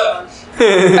 What?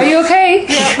 Are you okay?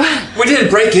 We didn't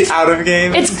break it. Out of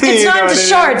game. It's You know not what the it is?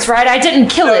 shards, right? I didn't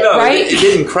kill it, No, right? it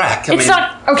didn't crack. I It's mean,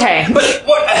 not okay. But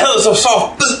what the hell is a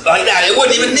soft boot like that? It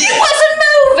wouldn't even need it. Wasn't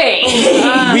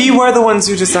moving. We were the ones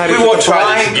who decided We won't the try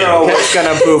blind this again, girl okay? was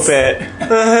gonna boop it.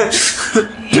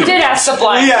 You did ask the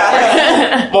blind.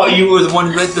 Yeah. Well, you were the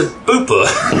one who read the booper.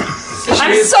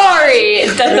 I'm sorry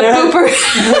that the booper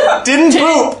Didn't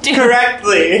boop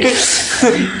correctly.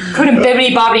 couldn't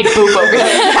bibbity bobbity boop over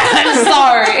that.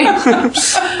 I'm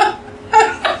sorry.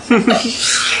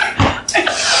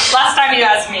 Last time you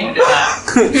asked me to do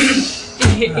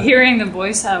that. Hearing the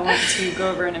voice, I want to go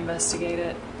over and investigate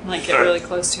it. Like get really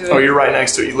close to it. Oh, you're right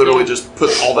next to it. You literally just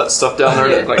put all that stuff down there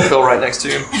that like fell right next to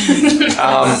you.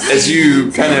 As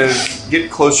you kind of get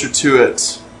closer to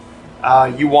it,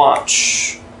 you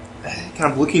watch,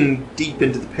 kind of looking deep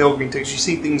into the pale green text, you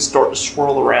see things start to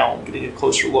swirl around, getting a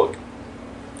closer look.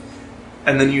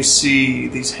 And then you see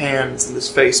these hands and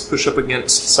this face push up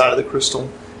against the side of the crystal,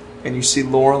 and you see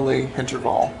Laura Lee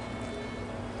Hinterval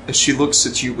as she looks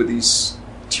at you with these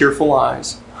tearful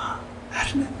eyes.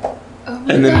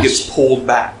 And then gets pulled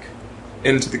back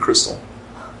into the crystal.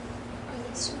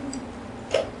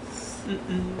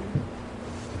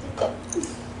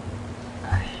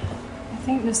 I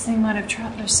think this thing might have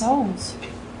trapped their souls.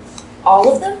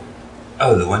 All of them?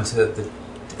 Oh, the ones that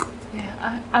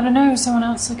Yeah, I don't know. Someone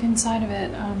else look inside of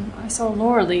it. I saw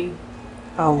Laura Lee.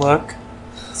 I'll look.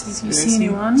 Do you see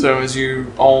anyone? So as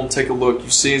you all take a look, you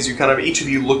see as you kind of, each of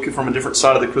you look from a different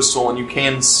side of the crystal, and you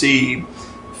can see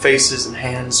faces and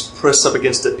hands pressed up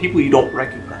against it. People you don't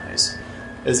recognize,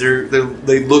 as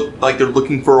they look like they're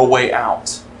looking for a way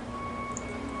out.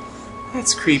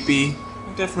 That's creepy.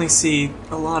 I definitely see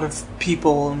a lot of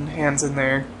people and hands in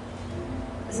there.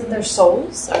 Is it their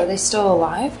souls? Are they still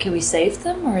alive? Can we save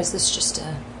them? Or is this just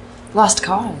a lost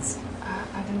cause?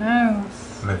 I don't know.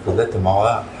 I mean, if we let them all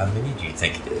out, how many do you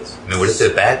think it is? I mean, what if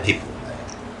they're bad people in there?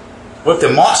 What if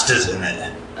they're monsters in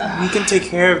there? We can take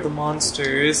care of the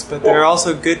monsters, but there are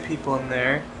also good people in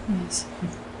there. Yes.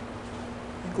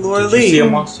 Like Laura Did you see Lee.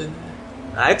 a monster in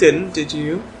there? I didn't, did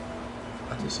you?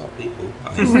 I just saw people.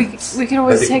 I mean, We could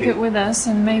always But they take could it be- with us,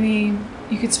 and maybe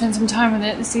you could spend some time with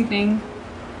it this evening.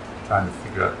 trying to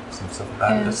figure out some stuff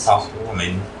about it. Yes. That's possible. I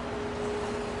mean,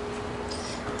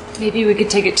 Maybe we could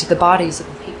take it to the bodies of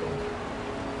the people.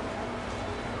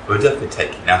 we'll definitely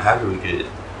take it. Now, how do we get it?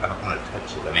 I don't want to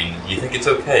touch it. I mean, you think it's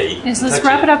okay? Yes, let's Touch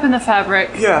wrap it up in the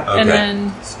fabric. Yeah. Okay. And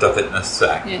then, Stuff it in a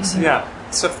sack. yes. Yeah.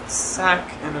 Stuffed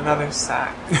sack and another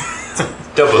sack.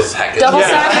 Double sack it. Double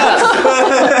sack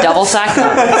up. Double sack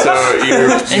up. So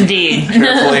you Indeed.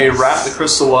 carefully wrap the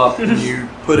crystal up, and you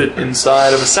put it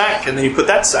inside of a sack, and then you put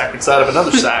that sack inside of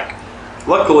another sack.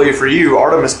 Luckily for you,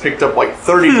 Artemis picked up like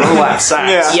 30 burlap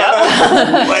sacks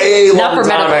Yep. way Not long for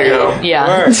time medical. ago.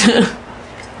 Yeah.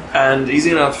 And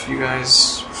easy enough, you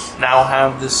guys now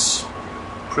have this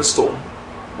crystal,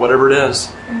 whatever it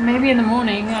is. Maybe in the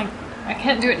morning. I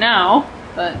can't do it now,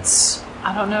 but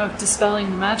I don't know if dispelling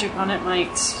the magic on it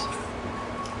might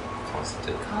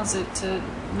Positive. cause it to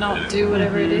not do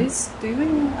whatever it is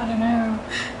doing. I don't know.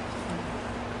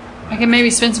 I can maybe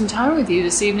spend some time with you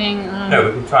this evening. No,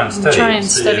 we can try and study it.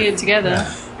 See study if- it together.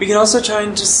 Yeah. We can also try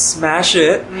and just smash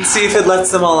it and see if it lets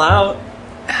them all out.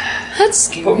 That's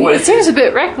scary. But what It if seems a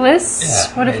bit reckless.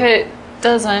 Yeah, What if maybe. it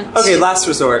doesn't? Okay, last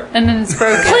resort. And then it's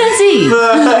broken. Cleansy.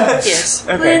 Yes.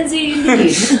 Okay. Cleansy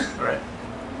indeed. Right.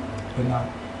 But not.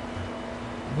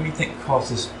 What do you think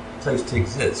caused this place to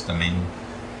exist? I mean,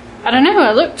 I don't know.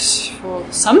 I looked for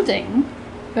something,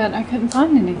 but I couldn't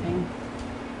find anything.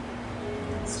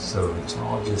 so it's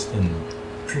all just been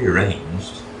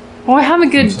prearranged. Well, I have a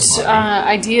good Somebody.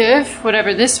 idea if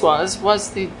whatever this was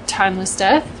the timeless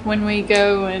death. When we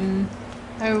go and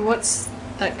what's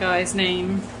that guy's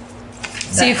name?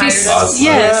 See if he's Laszlo.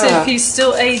 yes, Yeah. if he's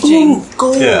still aging. Ooh,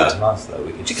 gold. Laszlo,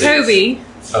 we could Jacoby.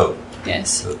 Oh,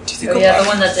 Yes. Do you think Oh, he'll yeah, the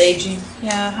one that's aging.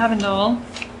 Yeah, Havendal.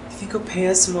 Do you think he'll pay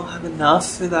us and we'll have enough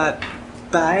for that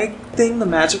bag thing, the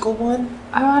magical one?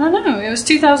 Oh, I don't know. It was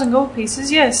 2,000 gold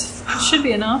pieces. Yes, it should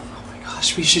be enough. Oh my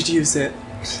gosh, we should use it.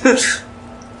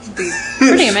 It'd be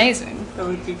pretty amazing. That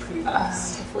would be pretty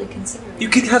nice. Definitely consider it. You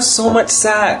could have so much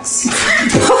sacks. A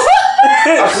sack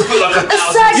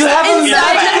You have a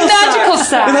inside the magical You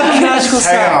sack. have a magical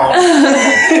sack.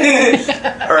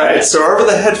 All right. So over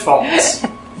the headphones,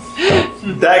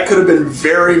 that could have been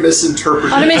very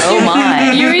misinterpreted. Artemis, Oh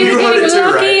my. You're either You heard getting it too,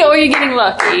 lucky right? or you're getting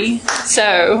lucky.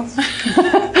 So,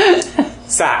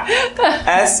 Sack.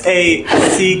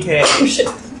 S-A-C-K.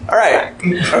 All right.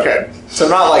 Okay. So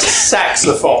not like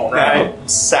saxophone, right?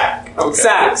 Sack. Okay.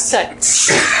 Sack. sex.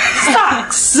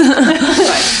 Socks.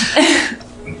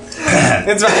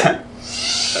 It's right.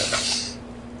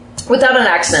 Without an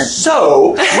accent.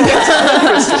 So, you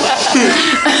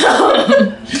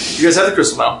guys have the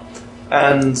crystal now.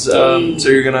 And so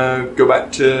you're going to go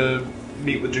back to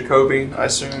meet with Jacoby, I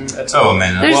assume. At oh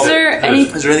man. Is there any-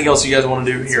 Is there anything else you guys want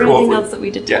to do Is here? there anything Well, else that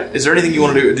we did? yeah. Is there anything you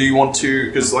want to do? Do you want to,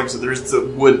 because like I said, there's the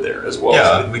wood there as well.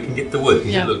 Yeah, we can get the wood.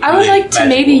 'cause Yeah. it looks I would really like to magical.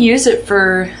 maybe use it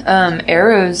for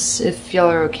arrows, if y'all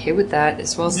are okay with that,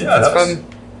 as well, since Yeah, it's that's-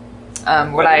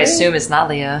 from what I assume is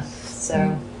Nalia.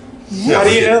 So Yeah, How do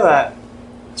we you could- know that?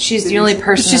 she's the only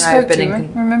person She that I've spoke been to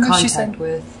in her. Remember she contact said-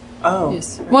 with. Oh.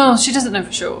 Yes. Well, she doesn't know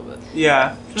for sure, but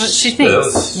Yeah. she thinks.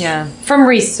 Those- Yeah, from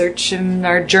research and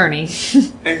our journey.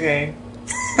 Okay.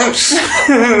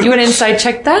 You want to inside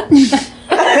check that?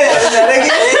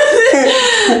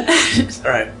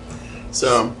 All right.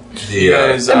 So The, you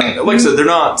guys, like I said, they're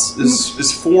not.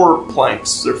 It's 4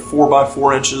 planks. They're 4 by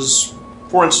 4 inches,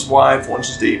 4 inches wide, 4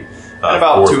 inches deep, and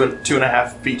about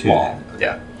 2.5 feet long.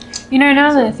 Yeah. You know,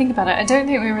 now that I think about it, I don't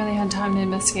think we really had time to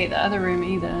investigate the other room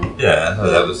either. yeah,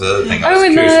 no, that was the other thing I was Oh,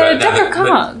 and curious the about. deck of But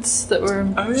cards that were.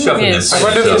 Shuffling Yeah, this I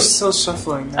wonder if So- it's still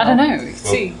shuffling now. I don't know. We could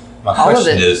Well, see. My All of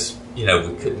question it. is, we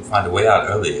couldn't find a way out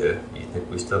earlier. You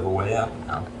think we still have a way out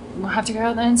now? We'll have to go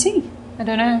out there and see. I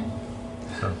don't know.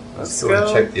 So let's go. go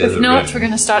and check the If other not, room. we're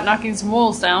going to start knocking some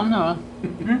walls down, or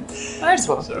Might as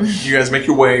well. So you guys make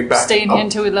your way back. stay in up. here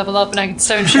until we level up and I can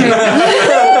stone shoot.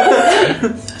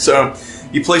 So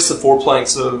you place the 4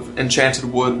 planks of enchanted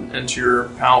wood into your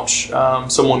pouch.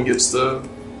 Someone gets the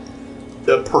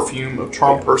perfume of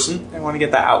charm person. I want to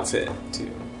get the outfit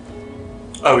too.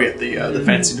 Oh yeah, the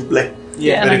fancy double.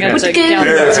 Yeah, and I got Put to together.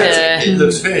 down It to.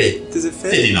 looks very Does it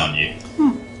fit? fitting on you.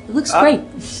 It looks great.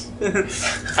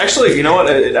 Actually, you know what?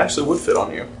 It actually would fit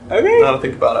on you. Okay. Now to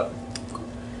think about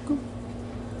it.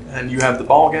 And you have the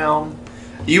ball gown.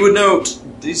 You would note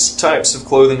these types of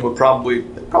clothing would probably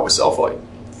sell for like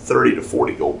 30 to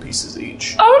 40 gold pieces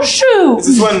each. Oh, shoot! Is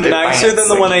this one They're nicer than the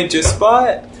fancy. one I just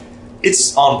bought?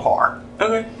 It's on par.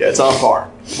 Okay. Yeah, it's on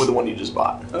par with the one you just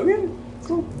bought. Okay.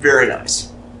 Very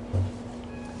nice.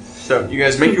 So you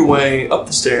guys make your way up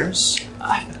the stairs.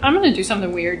 I'm going to do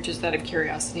something weird just out of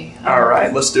curiosity. All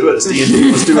right, let's do it. It's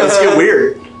D&D. Let's do it. Let's get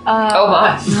weird. Oh,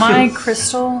 my. My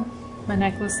crystal, my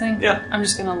necklace thing. Yeah. I'm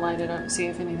just going to light it up and see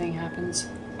if anything happens.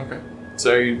 Okay.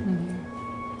 So you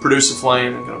produce a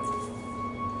flame and kind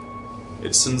of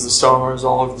it sends the stars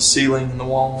all over the ceiling and the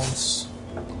walls.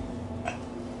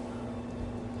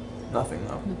 Nothing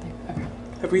though. Nothing. Okay.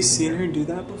 Have we seen her do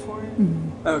that before?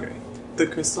 Okay. The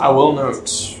crystal. I will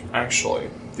note, actually,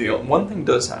 the one thing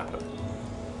does happen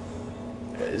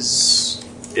is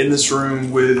in this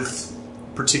room with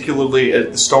particularly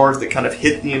the stars that kind of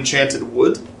hit the enchanted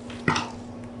wood,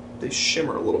 they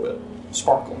shimmer a little bit,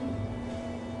 sparkle.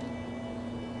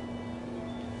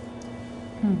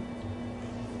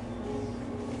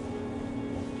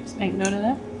 Just make note of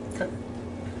that. Okay.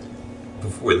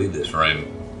 Before we leave this room,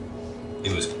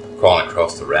 it was crawling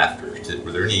across the rafters.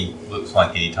 Were there any, looks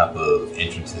like any type of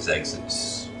entrances,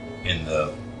 exits in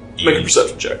the... Make a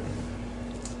perception check.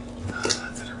 I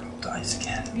better roll dice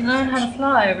again. You learn how to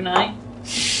fly overnight.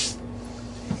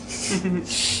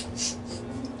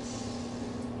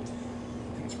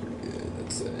 That's pretty good.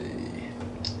 That's a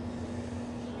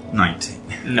 19.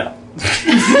 No.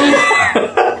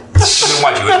 Then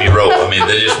why'd you let me roll? I mean,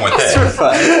 they just went there.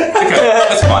 Fun. Okay,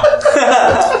 that's fine.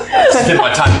 Spend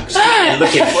my time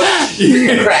looking for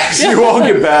cracks. You walk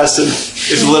it past and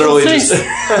it's literally just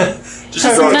just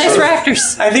a dark Nice circle.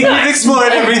 rafters. I think we've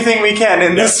explored everything we can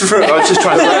in this room. I was just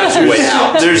trying to That's laugh. way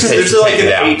out. There's Take like it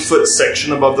an out. 8-foot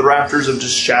section above the rafters of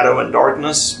just shadow and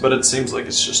darkness, but it seems like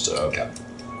it's just Okay.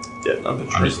 yeah, nothing.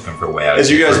 I'm just looking for a way out.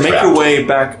 As you guys We're make trapped. your way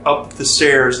back up the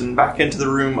stairs and back into the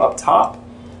room up top,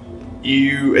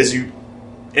 as you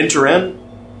enter in,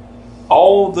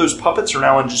 all of those puppets are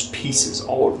now in just pieces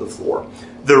all over the floor.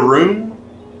 The room,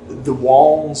 the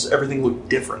walls, everything look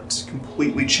different,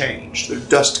 completely changed. They're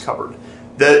dust covered.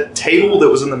 The table that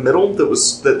was in the middle,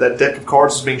 that deck of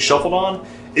cards was being shuffled on,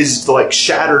 is like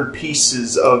shattered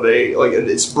pieces of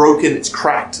it's broken, it's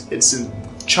cracked, it's in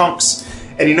chunks.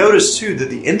 And you notice too that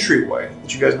the entryway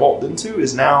that you guys walked into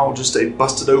is now just a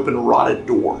busted open, rotted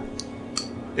door.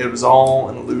 It was all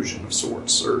an illusion of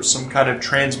sorts, or some kind of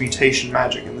transmutation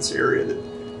magic in this area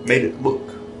that made it look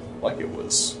like it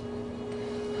was.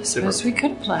 I suppose we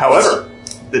could play. However,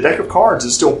 the deck of cards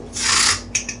is still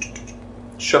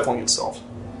shuffling itself.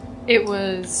 It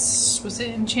was it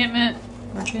enchantment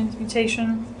or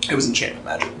transmutation? It was enchantment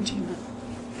magic. Enchantment.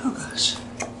 Oh gosh.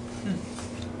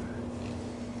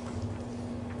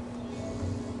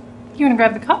 You want to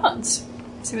grab the cards?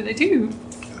 See what they do.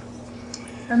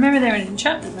 Remember they were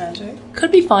enchantment magic.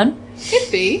 Could be fun.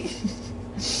 Could be.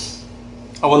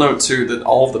 I will note too that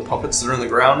all of the puppets that are in the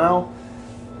ground now,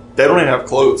 they don't even have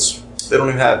clothes. They're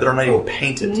not even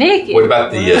painted. Naked. What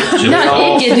about the gemstones?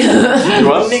 Not naked.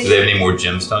 What? Do they have any more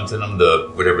gemstones in them?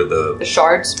 The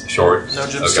shards. shards? No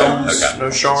gemstones, Okay.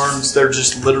 no shards. They're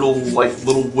just little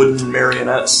wooden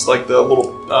marionettes, like the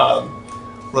little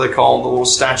what do they call them? The little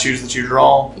statues that you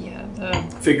draw, Yeah,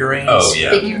 the figurines. Oh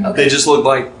yeah. Figure. Okay. They just look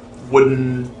like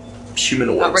wooden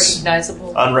humanoids, Not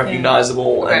recognizable.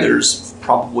 unrecognizable, Okay. and there's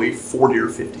probably 40 or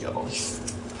 50 of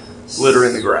them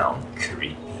littering the ground.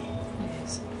 Creepy.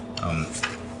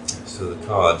 So the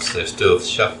cards, they're still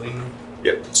shuffling.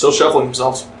 Yep, still shuffling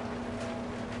themselves.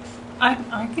 I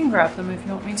can grab them if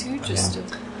you want me to. Just to,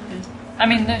 yeah. I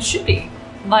mean, that should be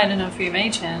light enough for your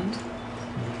mage hand.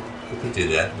 We could do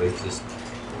that. We just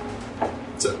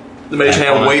So the mage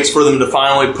hand waits for them to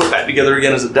finally put that together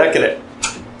again as a deck, and it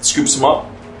scoops them up.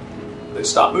 They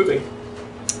stop moving.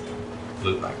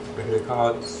 look like regular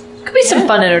cards. Could be some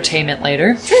fun entertainment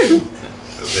later.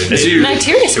 As you,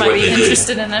 Nightirius might be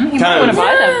interested in them. He might want to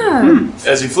buy them.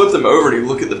 as you flip them over and you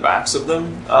look at the backs of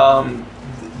them,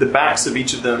 the backs of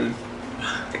each of them,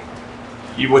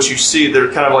 what you see,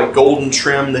 they're kind of like golden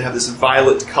trim. They have this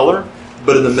violet color,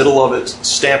 but in the middle of it,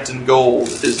 stamped in gold,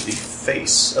 is the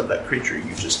face of that creature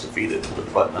you just defeated with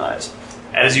the button eyes.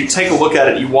 And as you take a look at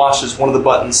it, you watch as one of the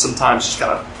buttons sometimes just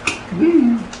kind of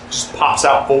just pops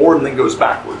out forward and then goes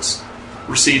backwards,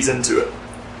 recedes into it.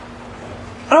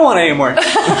 I don't want any more.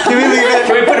 Can we leave it?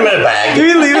 Can we put them in a bag? Can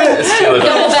we leave it? Let's do it.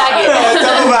 Double bag it.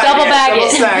 Double bag Double it. bag Double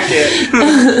stack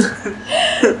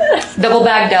it. Double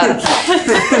bagged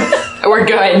up. We're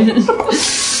good.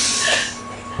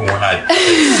 One-eyed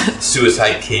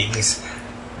Suicide Kings.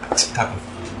 What type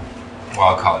of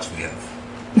wild cards we have?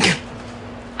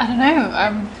 I don't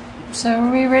know. So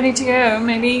are we ready to go?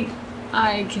 Maybe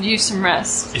I could use some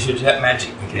rest. Is your jet magic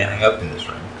we can hang up in this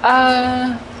room?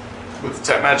 With the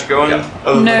tap magic going, Yeah.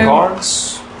 other than No. the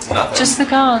cards, nothing. Just the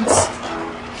cards.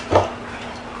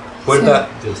 What about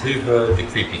the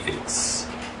creepy feats?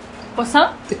 What's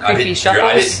that? The I creepy didn't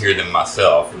shuffles. hear them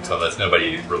myself, so unless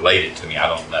nobody related to me, I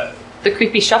don't know. The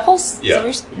creepy shuffles?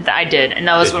 Yeah. I did, and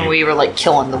that was Did when you? we were like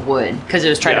killing the wood because it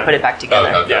was trying Yeah. to put it back together.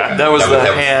 Okay. Yeah, that was the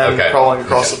hand okay. crawling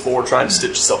across Okay. the floor trying to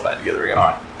stitch itself back together again. All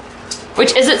right.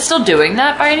 Which is it still doing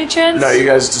that by any chance? No, you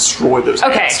guys destroyed those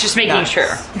Okay, hands. just making sure.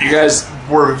 You guys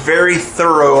were very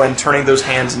thorough in turning those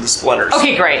hands into splinters.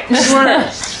 Okay, great.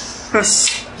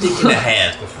 Speaking of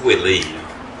hands, before we leave,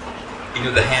 you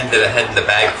know the hand that I had in the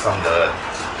bag from the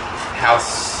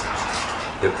house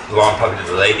that belonged probably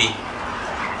to the lady?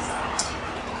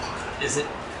 Is it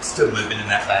still moving in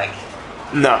that bag?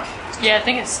 No. Yeah, I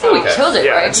think it's we stopped. killed it,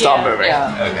 Yeah, right? it stopped moving. Yeah.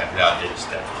 Okay, no, I did just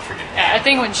forget. Yeah, I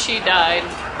think when she died,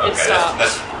 Okay, it stopped.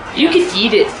 that's You could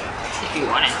eat it if you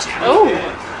wanted to. Oh,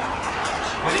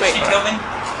 what did she tell me?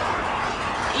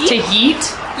 To eat?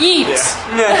 eat.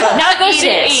 Not Supposed eat to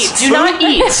it. eat. Do not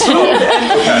eat.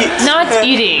 Not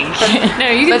eating. No,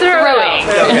 you can But throw throwing. it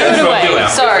Okay, out. that's Throw it what I'm away. doing.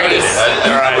 Sorry.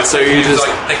 Alright, so you just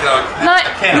like thinking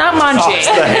like Not munching.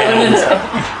 the hand.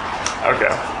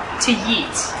 Okay. To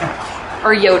yeet.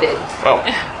 Or yoded. Well,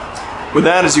 with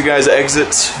that, as you guys exit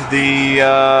the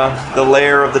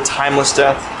lair of the Timeless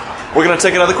Death, we're going to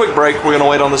take another quick break. We're going to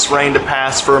wait on this rain to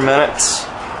pass for a minute,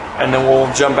 and then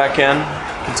we'll jump back in,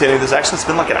 continue this. Actually, it's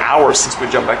been like an hour since we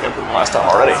jumped back in from the last time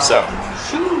already, so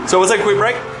we'll take a quick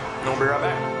break, and we'll be right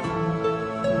back.